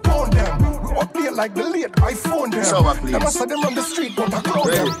US and the pound them. We up here like the late iPhone them. Them a say them on the street, but I clown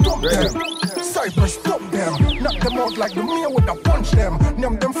them, dump them. Cypress, dump them. Knock them out like the meal with a punch them.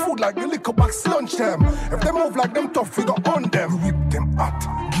 Yum them food like the liquor box lunch them. If they move like them tough, we go on them. We whip them hot,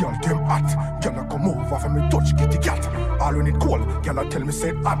 girl them hot. Girl a come over for me touch kitty cat. All when it cold, girl a tell me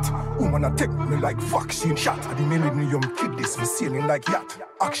say hot. Woman a take me like vaccine shot. At the millennium kid this me sailing like yacht.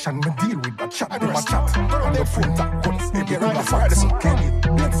 Action me deal with that chat, them a chat. On the phone that guns, everything a fire, this Kenny.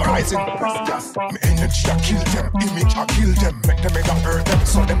 Rising, yes. Me energy I kill them, image I kill them. Make them make them hurt them,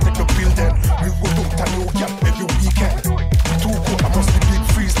 so them take the pill then. We roll out a new girl every weekend. Too cold, I must be big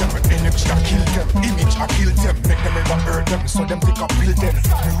freeze them. Energy I kill them, image I kill them. Make them make them hurt them, so them take a pill then.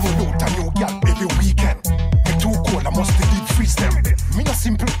 We roll out a new girl every weekend. Me too cold, I must be big freeze them. Me not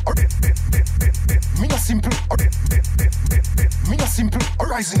simple, or me not simple, or me not simple, or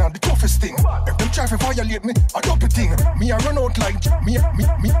rising on the toughest thing. If them try to violate me, I double thing. Me I run out like me I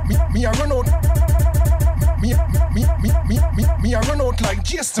run out. Me I run out like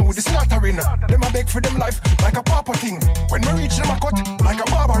Jason with the slaughtering. Them I beg for them life like a papa thing. When me reach them I cut like a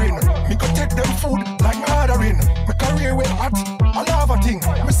barbarin. Me go take them food like me ordering. My career well hot, a lava thing.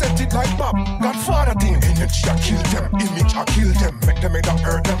 Me set it like Bob, Godfather thing. Energy I kill them, image I kill them. Make them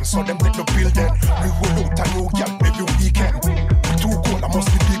hurt them, so them take the pill then. We roll out a new girl every weekend. We too cold, I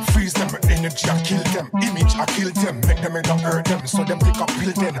must be big freeze them. Energy I kill them, image I kill them. Make them hurt them, so them take a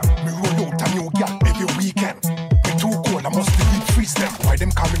pill then. We roll out a new girl every weekend. Me too cold, I must be big freeze them. Why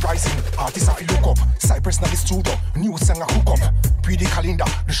them call me rising? Artists I look up. Cypress na the studio, new song I hook up. Pre the calendar,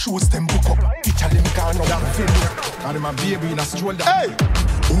 the shows them book up. Teacher them baby in a stroller. Hey!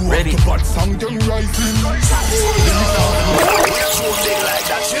 Ready? The bad song them rising. When I show big like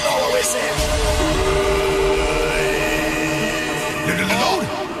that, you know what we say.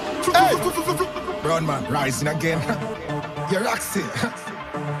 Hey! Brown man, rising again. You're axing.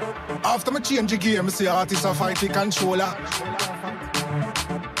 After me change the game, I see artists a fight the controller.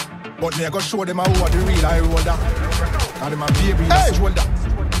 But me I go show them how the real high roller. And them a baby in the shoulder.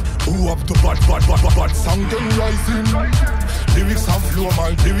 Who up the bad song them rising. Lyrics and flow my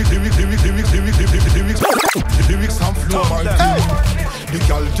lyrics and flow my thing. The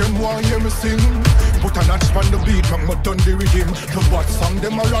girl them want hear me sing. Put a notch on the beat, make me done the rhythm. The bad song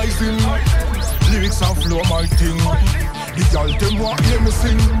them a rising. Lyrics and flow my thing. The girl them want hear me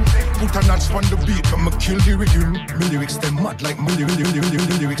sing. Put a notch on the beat, make me kill the rhythm. Me lyrics them mad like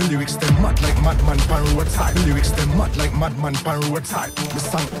lyrics them mad like madman pan roadside. Lyrics them mad like madman pan roadside. Me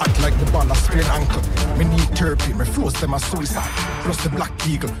song act like the ball a sprain ankle. Me need therapy, me flows them a suicide. Plus the black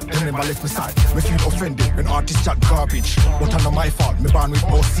eagle, them never left me side. Me feel offended when artists chat garbage. But I know my fault, me born with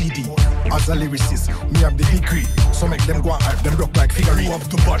no CD. As a lyricist, me have the degree. So make them go and hype, them rock like figurine. Who have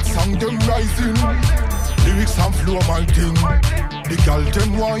the bad song them rising. Lyrics and flow my thing. The girl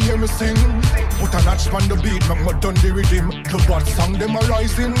them want hear me sing. Put a notch on the beat, make me done the rhythm. The bad song them a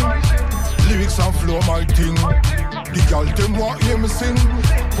rising. Lyrics and flow my thing. The girl them want hear me sing.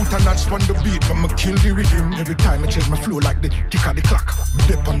 Put a notch on the beat, make me kill the rhythm. Every time I change my flow like the tick of the clock. Me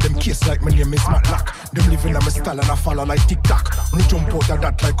dip on them case like my name is Matlock. Them living on my style and I follow like TikTok. Me jump out of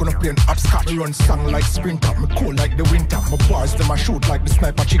that like gonna play an hopscotch. Me run song like sprinter, me cool like the winter. My bars them a shoot like the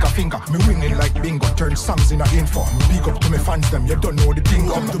sniper chica finger. Me winning like bingo, turn songs in a info. Me big up to me fans them, you don't know the thing.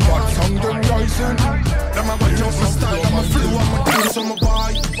 Up the bad song them rising. Them a watch out my style, them a flow and my dance on my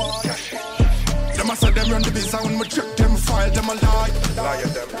boy. Them a say them run the biz and when me check them file, them a lie.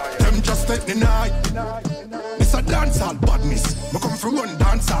 Them just take the night. It's a dancehall badness. Me come from run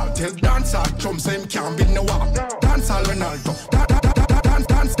dancehall. Tell dancehall Trump say him can't beat no war. Dancehall Ronaldo.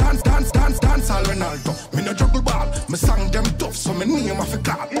 Dancehall Ronaldo. Me no juggle ball. Me sang them tough so me name off a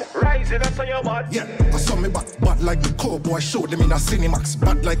call. Rise it up on your body. Yeah, I saw me back. Bad like the cowboy show them in a Cinemax.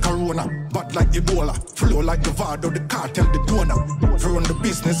 Bad like Corona. Bad like Ebola. Flow like the Vado, the Kartel, the donor. For run the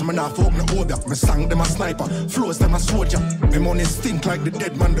business, me not folk no order. Me sang them a sniper. Flows them a soldier. Me money stink like the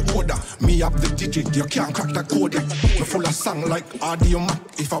dead man the order. Me up the digit, you can't crack that code yet. Me full of song like audio map.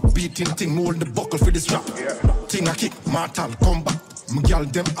 If I beating thing, hold the buckle for this rap. Thing I kick, mortal combat. Me girl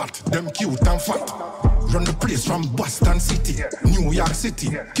them hot, them cute and fat. Run the place from Boston City, New York City,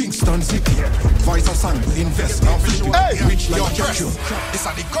 Kingston City. Voice a song, invest and flip it. Rich like Churchill. This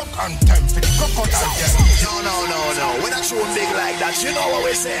are the cock and time for the crocodile. No. When I show big like that, you know what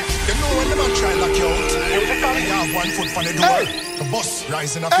we say. You know when them a try lock you out. You have 1 foot for the door. The bus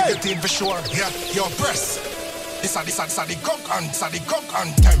rising up 15 for sure. Yeah, your breast. This are the cock and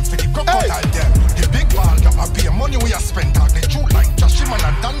time for the crocodile them. The big ball that I pay money we a spend. Talk the truth like Josh man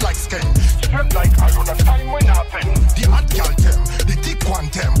and done like Sken. Straight like I run a time when I pen. The hot girl them, the thick one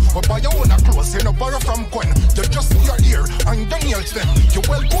them. But buy your own clothes, you no borrow from Gwen. You just your ear and the nails them. You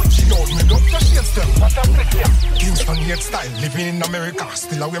well Gucci out, me love the shades them. What a flick them. Kingston yet style, living in America.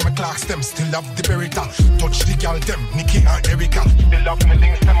 Still away my clocks them, still have the Beretta. Touch the girl them, Nikki and Erica. Still have me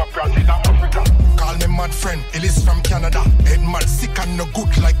links them, a Brazil and Africa. Call me mad friend, Ellis from Canada. Head mad, sick and no good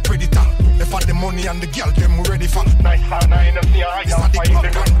like Predator. If I the money and the girl them we ready for. Nice and I enough the eye. This are the clock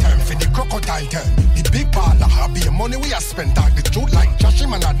and time for the crocodile them. The big baller, have the money we have spent. Talk the truth like Josh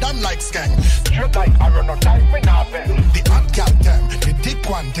man and done like Skeng. Straight like I run no time when I pen. The hot girl them, the thick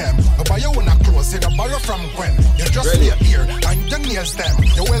one them. You buy your own clothes, you no borrow from Gwen. You just lay here and the nails them.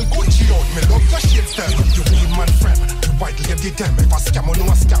 You well Gucci out, me love the shades them. You be man friend, the white lady them. If I scam or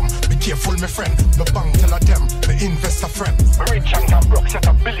no scam, be careful my friend. No bank tell them, me invest a friend. Rich and I'm broke, set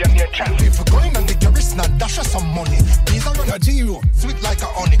a billionaire trend. If you going on the garage, now dash us some money. These are on a G-Road, sweet like a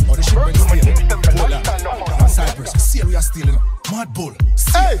honey. Or the shipment stealing, Poland, Cyprus, serious stealing, Mad Bull.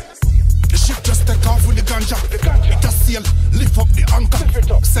 Hey! The ship just take off with the ganja. It a sail, lift up the anchor.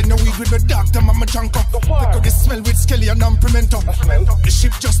 Send a weed with the dog, them I'm a junker. Take out the smell with Skelly and pimento. The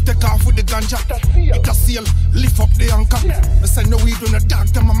ship just take off with the ganja. It a sail, lift up the anchor. Send a weed with the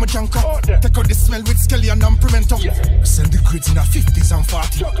dog, them I'm a junker. Take out the smell with Skelly and pimento. Send the grids in a 50s and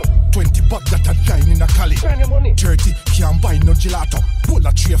 40. 20 bucks that a dime in a Cali. 30 can't buy no gelato. Pull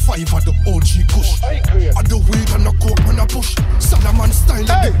a tray 5 of the OG Kush. I the weed and the coke when I push. Salaman style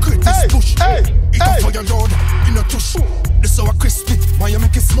like the greatest push. It a fire load in a tush. This so a crispy, why you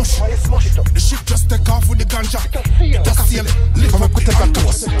make it smush? The ship just take off with the ganja. It a sail, lift up the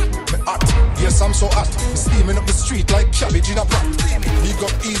toast. Me hot, yes I'm so hot. Steaming up the street like cabbage in a pot. Big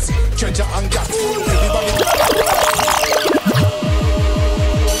up easy, treasure and gas. Everybody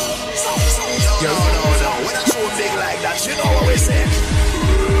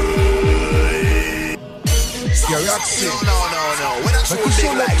You're acting. No. When I show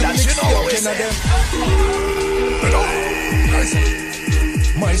big like that, you know what we say.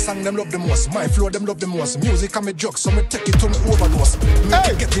 My song them love the most, my flow them love the most. Music and me drugs, so me take it to me overdose. Make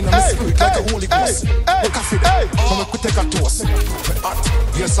it get in my spirit like a holy ghost. Make a fit, so me could take a toast. Me hot,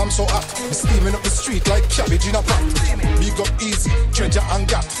 yes I'm so hot. Me steaming up the street like cabbage in a pot. Big up easy, treasure and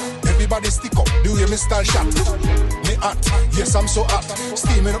gat. Everybody stick up, do you me style shot? Me hot, yes I'm so hot.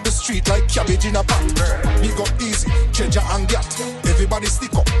 Steaming up the street like cabbage in a pot. Big up easy, treasure and gat. Everybody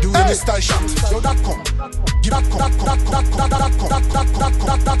stick up, do you me style shot? Yo that come, give that come, that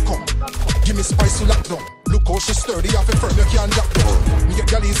come. Give me spice to lock down. Look how she sturdy off a firm, you can't drop down. Me get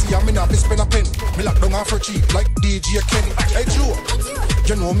gal easy and me not spend a pen. Me lock down off her cheek like DJ Kenny. Hey Joe,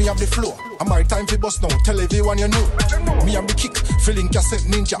 you know me have the flow. I'm my time for bust now, tell everyone you know. Me have the kick, feeling cassette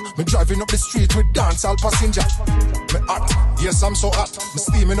ninja. Me driving up the street with dancehall passenger. Me hot, yes I'm so hot. Me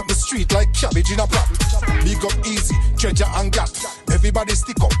steaming up the street like cabbage in a pot. Big up easy, treasure and gat. Everybody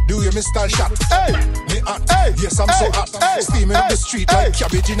stick up, do you me style shot? Hey, me hot, yes I'm so hot. Steaming up the street like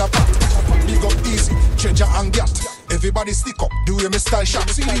cabbage in a pot. Big up easy, treasure and gat. Everybody stick up, do you me style shot?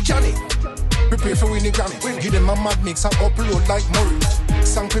 See the Johnny, prepare for winning Grammy. Give them a mad mix and upload like Murray.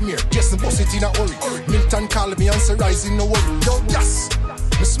 Sang premiere, yes, the boss it in a hurry. Milton call me and say rising no worry. Yo, yes,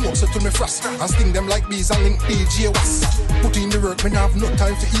 me smoke so to me frost and sting them like bees and link DJ Was. Put in the work, me have no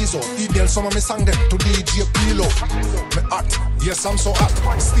time for ease out. Email some of me sang them to DJ Pilo. Me hot, yes, I'm so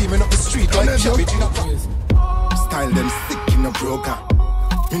hot. Steaming up the street like cabbage in a pot. Style them sick in a broga.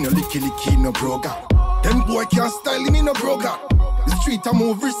 Me no licky in a broga. Them boy can't style me in a broga. The street I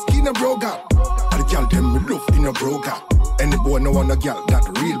move risky in a broga. And the girl them me love in a broga. Any boy no want a girl that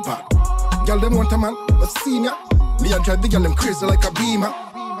real bad. Girl them want a man, a senior. Me I drive the girl them crazy like a beamer.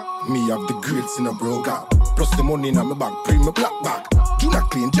 Me have the grills in a broga. Plus the money in my bag, pre my black bag. You not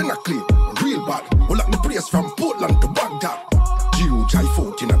clean, real bad. We like the place from Portland to Baghdad. Huge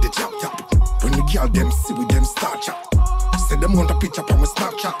i14 at the top. When the girl them see with them start chat. Say them want a picture from my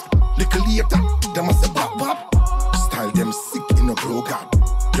Snapchat. Little later, them a say bop. Style them sick in a broga.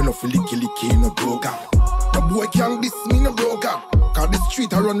 You know feel licky in a broga. The boy can't diss me in a broga. Cause the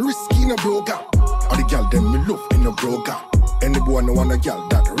street I run risky in a broga. All the girl them me love in a broga. Any boy no want a girl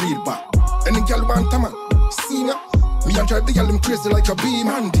that real bad. Any girl want a man, senior. Me I drive the girl them crazy like a beam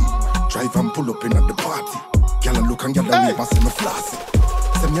handy. Drive and pull up in at the party. Girl and look and girl and wave and see me flossy.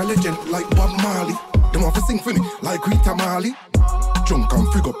 Say me a legend like Bob Marley. Them want to sing for me like Rita Marley. Drunk and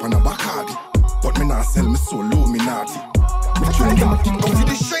frig up on a Bacardi. But me not sell me so low, me naughty. Me try them go to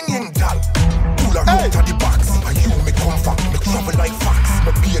the swinging doll. Pull a road to the box. And you me comfort, me travel like fox.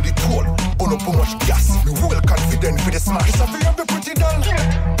 Me pay the toll, burn up how much gas. Me well confident for the smash. It's a very pretty doll.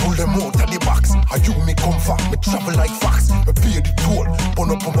 Pull them out of the box. And you me comfort, me travel like fox. Me pay the toll,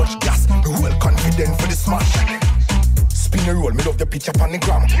 burn up how much gas. Me well confident for the smash. Spin a roll, me love the picture on the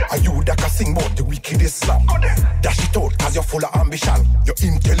gram. And you that can sing about the wickedest slam. Dash it out, cause you're full of ambition. You're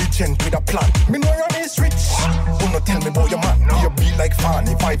intelligent with a plan. Me know your is rich. Don't not tell me about your man. You be like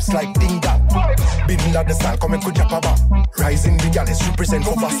Fanny, vibes like Ding Dong. Bin la the style, come and could jump about. Rising the gallus, represent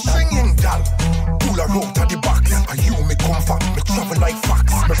for us. Swinging doll. Pull a road to the box. And you me comfort, me travel like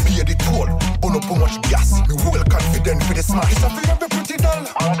fox. Me pay the toll, burn up how much gas. Me well confident for the smash. It's a very pretty doll.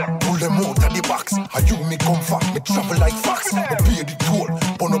 Pull them out of the box. And you me comfort, me travel like fox. Me pay the toll,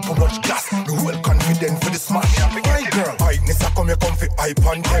 burn up how much gas. Me well confident for the smash. My girl, tightness I come here comfy hype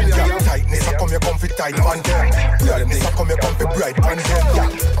and tell ya. Tightness I come here comfy tight and tell. Brightness I come here comfy bright and tell ya.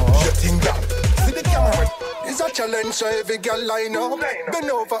 You think that? See the camera. It's a challenge so every girl line up. Bend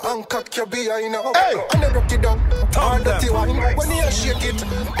over and cock your behind up. And then rock it down, hard dirty wine. When you shake it,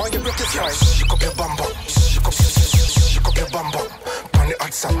 when you break it right. Shake up your bum bum, shake up your bum bum. Pan the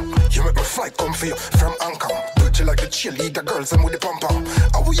hot sun, you make me fly come for you from Ankara. You like the cheerleader girls and with the pom pom.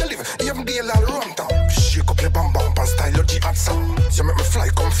 How will you live? Even day all rum town. Shake up your bum bum and style your G-Hot song. You make me fly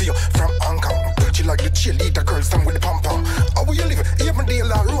come for you from Ankara. You like the cheerleader girls and with the pom pom. How will you live? Even day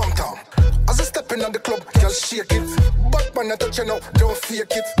all rum town. As I step in on the club, girl shake it. But man I touch you now, don't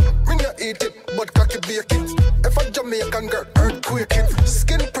fake it. Me not eat it, but cocky bake it. If a Jamaican girl, earthquake it.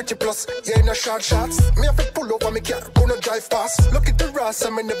 Skin pretty plus, yeah in a short shots. Me have to pull over me car, gonna drive fast. Look at the Ross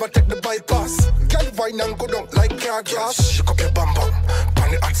and me never take the bypass. Girl wine and go down like car grass. Shake up your bum bum,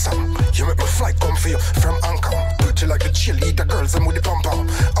 pan the hot sun. You make me fly come for you from Ankara. Pretty like the cheerleader girls and with the pom pom.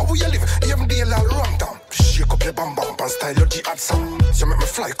 How will you live? Even day all rum down. Shake up your bum bum and style your G-Hot song. You make me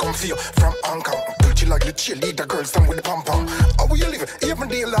fly come for you from Ankara. Pretty like the cheerleader girls and with the pom pom. How will you live? Even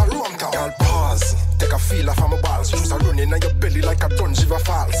day all rum down. Girl pause, take a feel off of my balls. Juice are running on your belly like a dunge river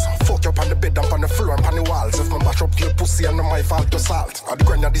falls. Fuck you up on the bed and on the floor and on the walls. If my mash up your pussy and my fault to salt. I the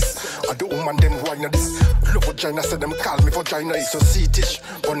grind of this, I the woman them wine of this. Love what vagina, said them call me vagina. It's a seatish,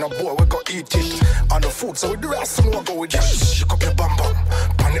 but no boy we go eat it. And the food, so we do rest, some more go with it. Shake up your bam bam,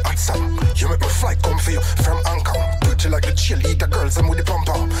 pan the hot sun. You make my flight come for you from Hong Kong. Pretty like the cheerleader girls, I'm with the pom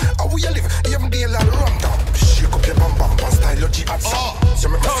pom. How we live, even day like run down. Shake up your bam bam, and style your hot sun. You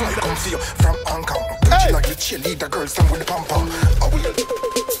make my flight come for you from Hong Kong. Pretty like the cheerleader girls, I'm with the pom pom. How we live.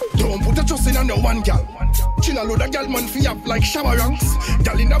 Don't put a trust in no one gal. Chill a load of gal man fi up like shower ranks.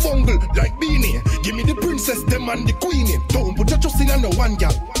 Gal in a bungle like beanie. Give me the princess, them and the queenie. Don't put a trust in no one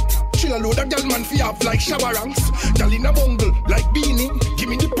gal. Chill a load of gal man fi up like shower ranks. Gal in a bungle like beanie. Give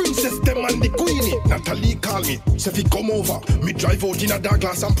me the princess, them and the queenie. Natalie call me, say fi come over. Me drive out in a dark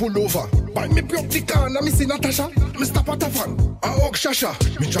glass and pull over. Buy me broke the car and me see Natasha. Me stop at a fan, I hug Shasha.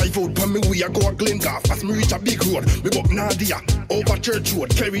 Me drive out from me way I go a Glengarth. As me reach a big road, me buck Nadia. Over Church Road,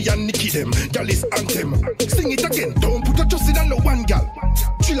 Kerry and Nikki them. Gal is anthem. Sing it again, don't put a trust in no one gal.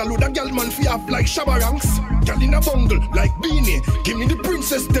 Chill a load of gal man fi up like shabba ranks. Gal in a bungle like beanie. Give me the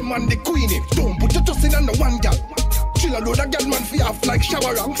princess, them and the queenie. Don't put a trust in no one gal. Chill a load of gal man fi up like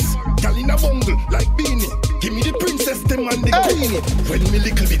shabba ranks. Gal in a bungle like beanie. Give me the princess, them and the queenie. When me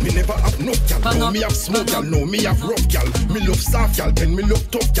little bit, me never have no gal. No me have smoke gal, no me have rough gal. Me love soft gal, then me love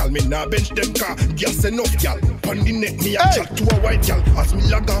tough gal. Me nah bench them car, gas enough gal. Pon the neck, me a chat to a white gal. As me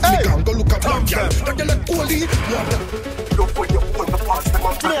lag off, me can go look at black gal. That gal a coolie, love when you put the past them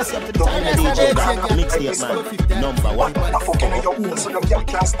on time. Mixtape man, number one. I fucking in your hole, so them gal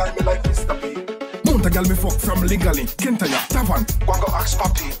can't style me like Mr. P. Mount a gal me fuck from legally. Kentaya, Tavan, go and go ask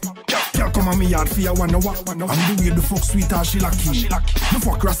papi. Girl come on me yard for ya wanna walk. And the way the fuck sweet as she lucky. The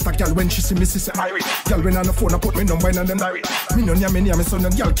fuck rasta girl when she see me say Irie. Girl when on the phone I put me number in and then Irie. Me no near me so no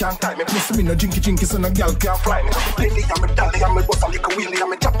girl can't tie me. Plus me no jinky so no girl can't fly me. Lately I'm a dolly, I'm a boss a little wheelie.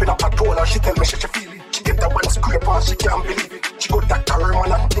 I'm a chopping up a toll and she tell me she feel it. She get that one scrape and she can't believe it. She got that carry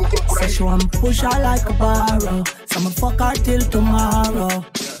man and thinking crazy. Say she want push her like a barrow. So I'ma fuck her till tomorrow.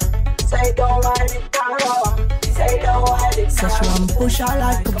 Say don't ride it, Carol. Say don't ride it, Say she want push her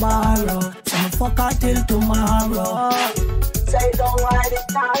like a barrow. So I'ma fuck her till tomorrow. Say don't ride it,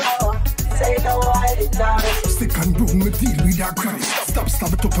 Carol. Say don't ride it, Carol. Stick and broom, me deal with her chronic. Stab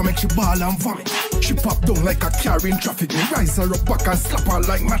it up and make she ball and vomit. She pop down like a car in traffic. Me rise her up back and slap her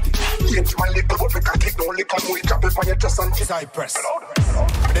like Matty. Hate my little but we can't take no lick and we drop it on your chest and Cypress.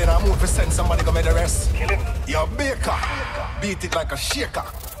 Then I move to send somebody go make the rest. Yo, Bayka, beat it like a shaker.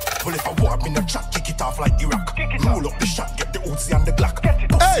 Well, if I war, me no chat, kick it off like Iraq. Roll up the shot, get the Uzi and the Glock.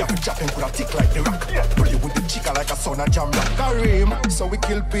 Pussy up a japping, could a tick like the rock. Play with the chica like a son of jam rock. Kareem, so we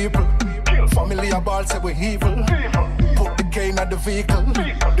kill people. Family a ball, say we evil. Put the cane at the vehicle.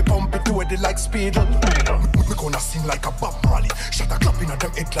 The pump it to it like Speedle. Me gonna sing like a Bob Marley. Shut a clap in a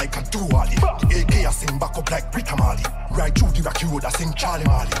them head like a Duali. The AK a sing back up like Brita Marley. Right through the Rocky Road, I sing Charlie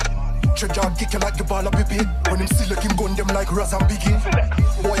Marley. Treasure kick you like the ball of Pippi. When him see like him gun them like Raz and Biggie.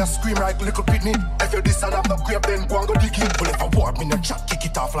 Boy I scream like little Pitney. If you this and have no grab then go and go dig it. But if I war me no chat, kick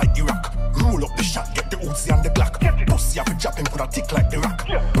it off like Iraq. Roll up the shot, get the Uzi and the Glock. Pussy up a jab him could a tick like the rock.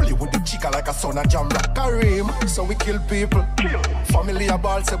 Play with the chica like a son of jam rock. Kareem, so we kill people. Family a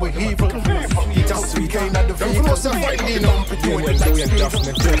ball say we evil. He just we gain at the vehicle.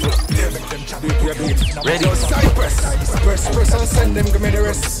 Ready? Cypress, press and send them, give me the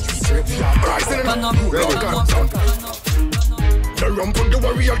rest. No run put the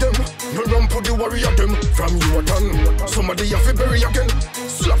warrior them, no run put the warrior them. From you a ton, somebody have to bury again.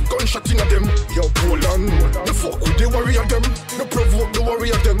 Slap gunshot in at them, yo Poland. No fuck with the warrior them, no provoke the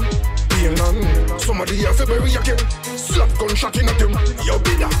warrior them. Somebody have to bury again. Slap gunshot in at them, yo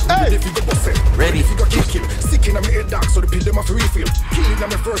Bida. Hey, if you go bust it, ready if you go kick him. Stick in a me head dark so the pill them have to refill. Killing a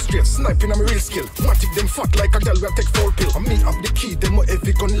me first straight, sniping a me real skill. Matic them fat like a girl will take 4 pill. And me have the key, them more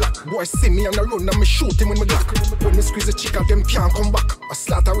heavy gun lock. Boy see me and I run and me shoot him with my Glock. When me squeeze the chica, them can't come back. I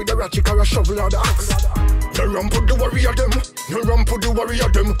slaughter with a ratchet or a shovel or the axe. No run put the warrior them, no run put the warrior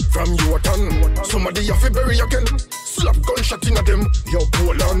them. From you a ton, somebody have to bury again. Slap gunshot in at them, yo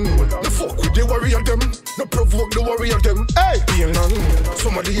Poland. No fuck with the warrior them, no provoke the warrior them. Hey,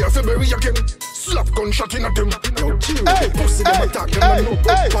 somebody have to bury again. Slap gunshot in at them, yo chill. Hey, pussy them attack them and no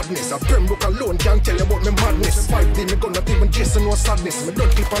badness. A Pembroke alone can't tell you about me madness. 5 days me gun not even Jason no sadness. Me don't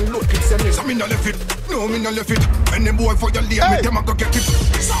keep on load kids and this. I mean I left it, no me no left it. And them boy for your late me them a go get it.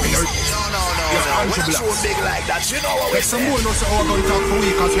 No, we're not so big like that, you know what we say. Some boy knows how we're going to talk for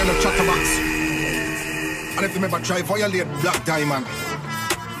week cause we're in a chatterbox. And if you ever try violate Black Diamond,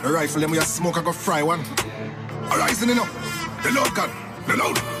 the rifle them we a smoke I go fry one. Arising you know, the loud gun, the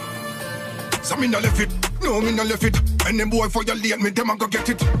loud. So me no left it, no me no left it. And them boy for your late me them a go get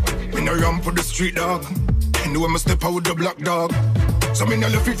it. Me no run for the street dog. And when me step out with the black dog. So me no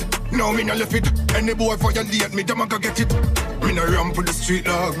left it, no me no left it. Any boy violate me, them a go get it. Me no ramp with the street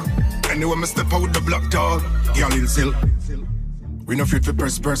dog. Anyway me step out the block dog. Girl ill still. We no fit for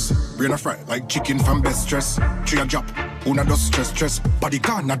press. We no fry like chicken from best stress. Tree a drop, una does stress. Body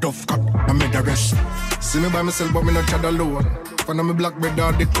gone a duff cut, I made the rest. See me by myself but me no chat alone. Fan me black bed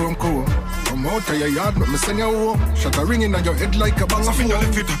dog the chrome cool. Come out of your yard but me send you home. Shut a ring in your head like a bang of phone. Me no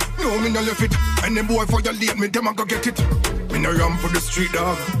left it, no me no left it. Any boy violate me, them a go get it. Me no ramp for the street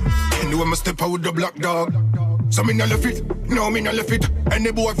dog. Anyway me step out the block dog. So me no left it, no me no left it.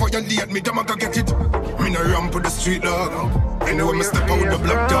 Any boy violate me, them a go get it. Me no ramp for the street dog. Anyway me step out the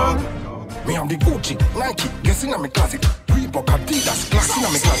block dog. Me have the Gucci, Nike, guess in my closet. Reebok, Adidas, glass in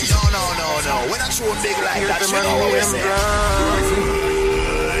my closet. No. When I show big like that, you know what we say.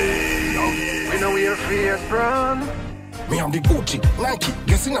 We know we are free as brand. Me have the Gucci, Nike,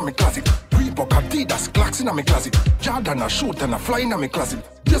 guess in my closet. Reebok, Adidas, glass in my closet. Jada, a shoot and a fly in my closet.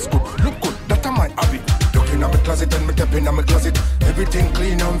 Just good, look good, that's my habit. Looking at my closet and me tapping in my closet. Everything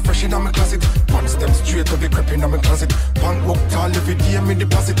clean and fresh in my closet. Pants them straight to be creeping in my closet. Pant book tall every day me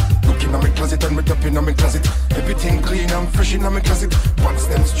deposit. Looking at my closet and me tapping in my closet. Everything clean and fresh in my closet. Pants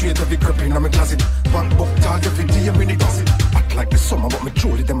them straight to be creeping in my closet. Pant book tall every day me deposit. Act like the summer but me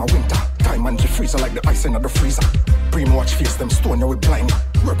truly them a winter. Time and the freezer like the ice in the freezer. Primo watch face them stone you with blind.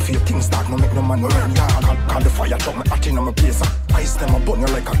 Work for your things dog no make no man learn. Call the fire truck me hot in my place. Ice them a bun you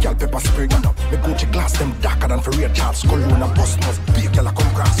like a gal pepper spray. Me Gucci glass them darker than for real jobs. Cologne and bust must be a gal a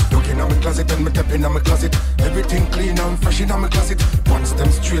come cross. Looking at my closet and me tapping in my closet. Everything clean and fresh in my closet. Pants them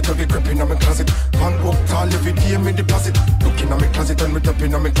straight to be creeping in my closet. Pant book tall every day me deposit. Looking at my closet and me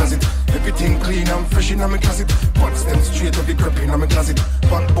tapping in my closet. Everything clean and fresh in my closet. Pants them straight to be creeping in my closet.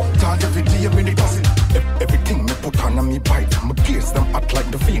 Pant book tall every day me deposit. Everything me put on me bite. Me pierce them hot like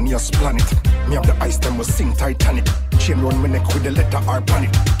the Venus planet. Me have the ice them will sing Titanic. Chain round my neck with the letter R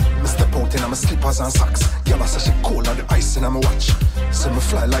panic. Me step out in my slippers and socks. Y'all say she cold on the ice in my watch. So me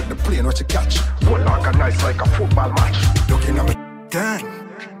fly like the plane what you catch. Well organized like a football match. Looking at me, dang,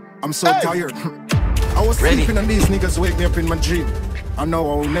 I'm so tired. I was sleeping and these niggas wake me up in my dream. I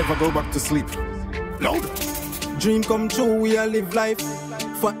know I will never go back to sleep. Loud. Dream come true, we all live life.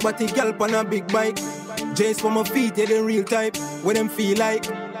 Fat body girl on a big bike. Jace for my feet, yeah, the real type. What them feel like?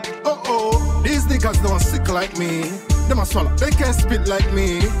 These niggas don't sick like me. Them a swallow, they can't spit like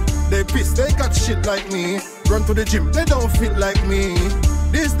me. They piss, they got shit like me. Run to the gym, they don't fit like me.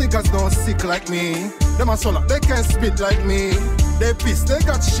 These niggas don't sick like me. Them a swallow, they can't spit like me. They piss, they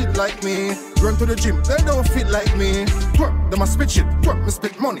got shit like me. Run to the gym, they don't fit like me. Twerk, them a spit shit, twerk, me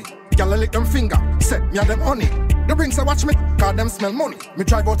spit money. Y'all lick them finger, set me a them honey. The rings a watch me, cause them smell money. Me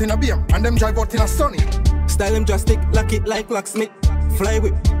drive out in a BM, and them drive out in a Sunny. Style them just stick, lock it like locksmith. Fly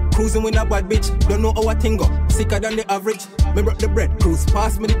whip, cruising with a bad bitch. Don't know how I tingle, sicker than the average. Me brought the bread, cruise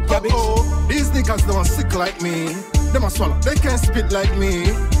past me the cabbage. These niggas don't sick like me. Them a swallow, they can't spit like me.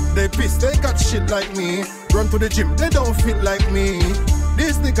 They piss, they got shit like me. Run to the gym, they don't fit like me.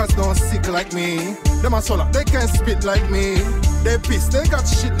 These niggas don't sick like me. Them a swallow, they can't spit like me. They piss, they got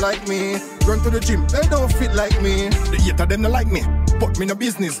shit like me. Run to the gym, they don't fit like me. The hater them don't like me, but me no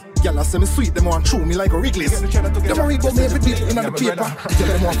business. Y'all say me sweet, them want chew me like a Wrigley's. Them a read about me every day in the paper.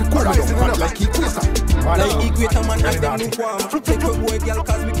 Them want to cool me down like Equator. Like Equator man, that's them new farm. Take your boy girl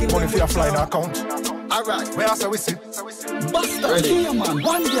cause we kill them. Money for your flying account. Alright, where else we see? Bastard, yeah man,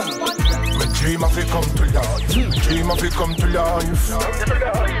 one girl. My dream of it come to life. Dream of it come to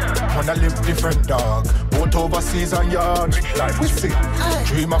life. Wanna live different dog. Both overseas and yard. Like we see.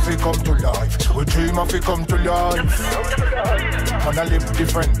 Dream of it come to life. We dream of it come to life. Wanna live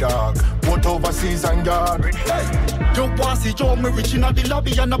different dog. Both overseas and yard. You want see Joe me rich inna the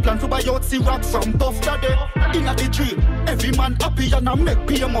lobby and a plan to buy out syrup from Puff Daddy. Inna the dream, every man happy and a make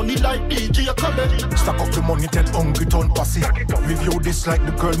pay money like DJ Khaled. Stack up the money, tell hungry town posse. Review this like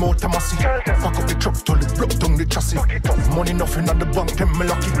the girl more Tamasi. Fuck up the truck till it broke down the chassis. Money nothing at the bank, them me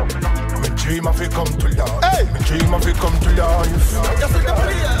lucky. Me dream of it come to life. Me dream of it come to life.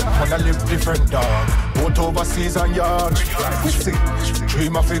 Wanna live different dog. Both overseas and yard. We see.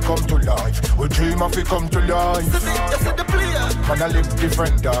 Dream of it come to life. We dream of it come to life. Wanna live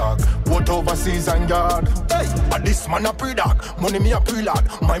different dog. Both overseas and yard. But this man a pre-dog. Money me a pre-lad.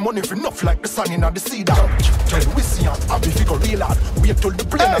 My money for enough like the sun in the sea dog. Tell we see ya, I be figure real hard. Wait till the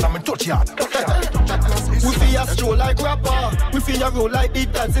plane and I'm in touch yard. We feel a stroll like rapper. We feel a roll like the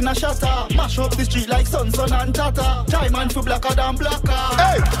dance in a shatter. Mash up the street like Son and Tata. Diamond for blacker than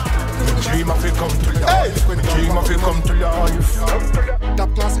blacker. Dream of it come to life. Dream of it come to life.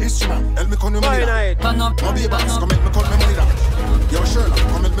 Top class instrument. Help me count the money down. My baby boss, come help me count the money down. Yo Sherlock,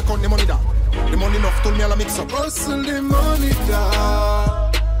 come help me count the money down. The money enough told me I'll mix up. So hustle the money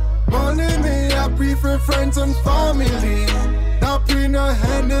down. Money me, I prefer friends and family. Not be no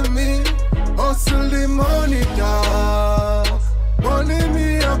enemy. Hustle the money down. Money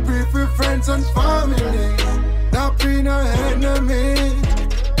me, I prefer friends and family. Not be no enemy.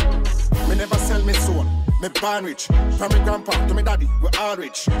 Me never sell me soul. Me born rich, from me grandpa to me daddy, we all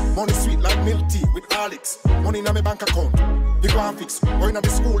rich. Money sweet like milk tea with Alex. Money in my bank account, we go and fix. Going to the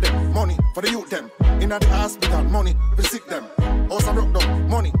school them, money for the youth them. In the hospital, money for sick them. House and broke down,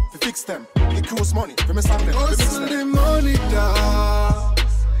 money for fix them. The cruise money for me stand them. Hustle the money down.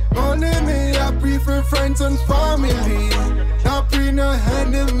 Money me, I prefer friends and family. Not be no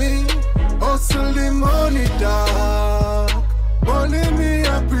enemy. Hustle the money down. Money me,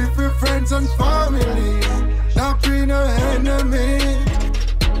 I prefer friends and family. Not be no enemy.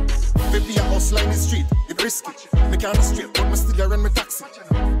 Baby, I hustle in the street, it's risky. Me can't straight, but me still run me taxi.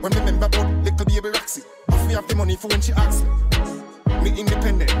 When me remember about little baby Roxy, I free have the money for when she asks me. Me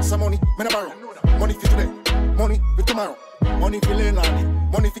independent, some money, me no borrow. Money for today, money for tomorrow. Money for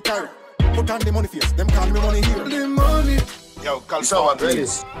Leilani, money for Cairo. Put on the money face, them call me money here. The money. Yo, call someone ready.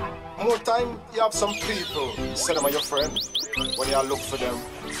 More time, you have some people. Say them are your friend. When you look for them,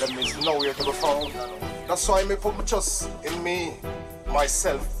 that means nowhere to be found. That's why me put my trust in me,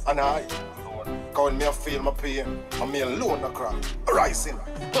 myself, and I. Cause when me feel my pain, and me alone a cry, rising.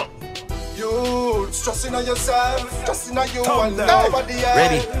 You trust in yourself, trust in you and nobody else.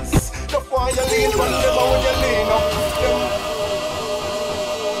 Ready. That's why you lean on them when you lean up them.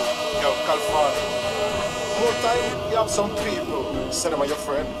 Yo, California. More time, you have some people. Say them are your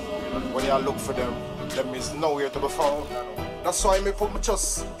friend. When you look for them, that means nowhere to be found. That's why me put my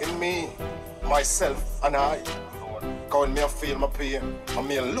trust in me, myself, and I. Cause when me feel my pain, and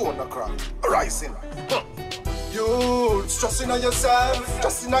me alone a cry, rising. You trust in yourself,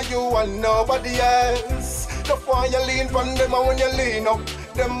 trust in you and nobody else. That's why you lean on them and when you lean up,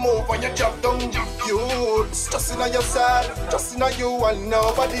 them move when you drop down. You trust in yourself, trust in you and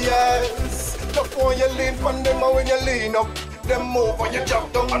nobody else. That's why you lean on them and when you lean up, them move when you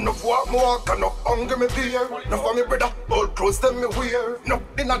drop down. Enough walk, enough hunger me beer. Enough for me brother, old clothes them me wear. Enough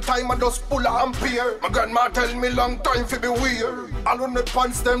dinner time I just pull a ampere. My grandma tell me long time fi be weird. All when the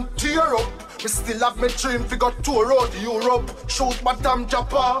pants them tear up, me still have me dream fi go tour out Europe. Shoot my damn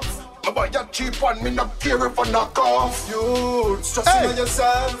drop off. I buy a cheap one, me not care if I knock off. You trust in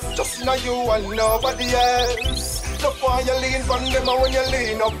yourself, trust in you and nobody else. That's why you lean on them and when you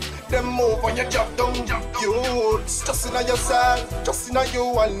lean up, them move when you drop down. You trust in yourself, trust in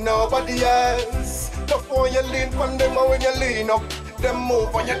you and nobody else. That's why you lean on them and when you lean up, them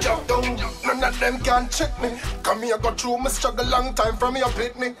move when you drop down. None of them can check me. Come here, go through me struggle long time from me a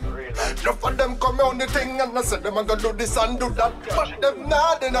beat me. Enough of them come on the thing and I said them a go do this and do that. But them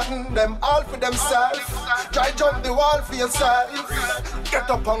not do nothing, them all for themselves. Try jump the wall for yourself. Get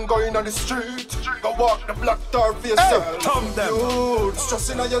up and go in on the street. Go walk the black tar for yourself. You trust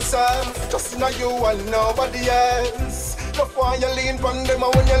in yourself, trust in you and nobody else. That's why you lean on them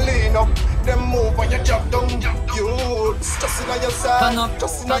and when you lean up, them move when you drop down. You trust in yourself,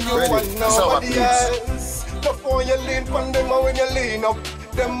 trust in you and nobody else. That's why you lean on them and when you lean up,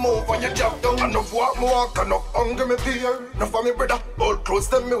 them move when you drop down. Enough walk, enough hunger me beer. Enough for me brother, old clothes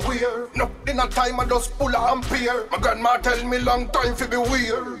them me wear. Enough dinner time I just pull a ampere. My grandma tell me long time fi be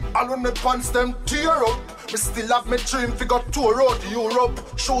weird. All when the pants them tear up, me still have me dream fi go tour out Europe.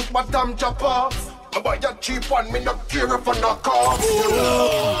 Shoot my damn drop off. I buy a cheap one, me not care if I knock off. No.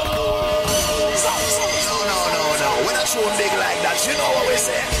 When I show big like that, you know what we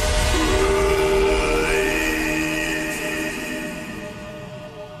say.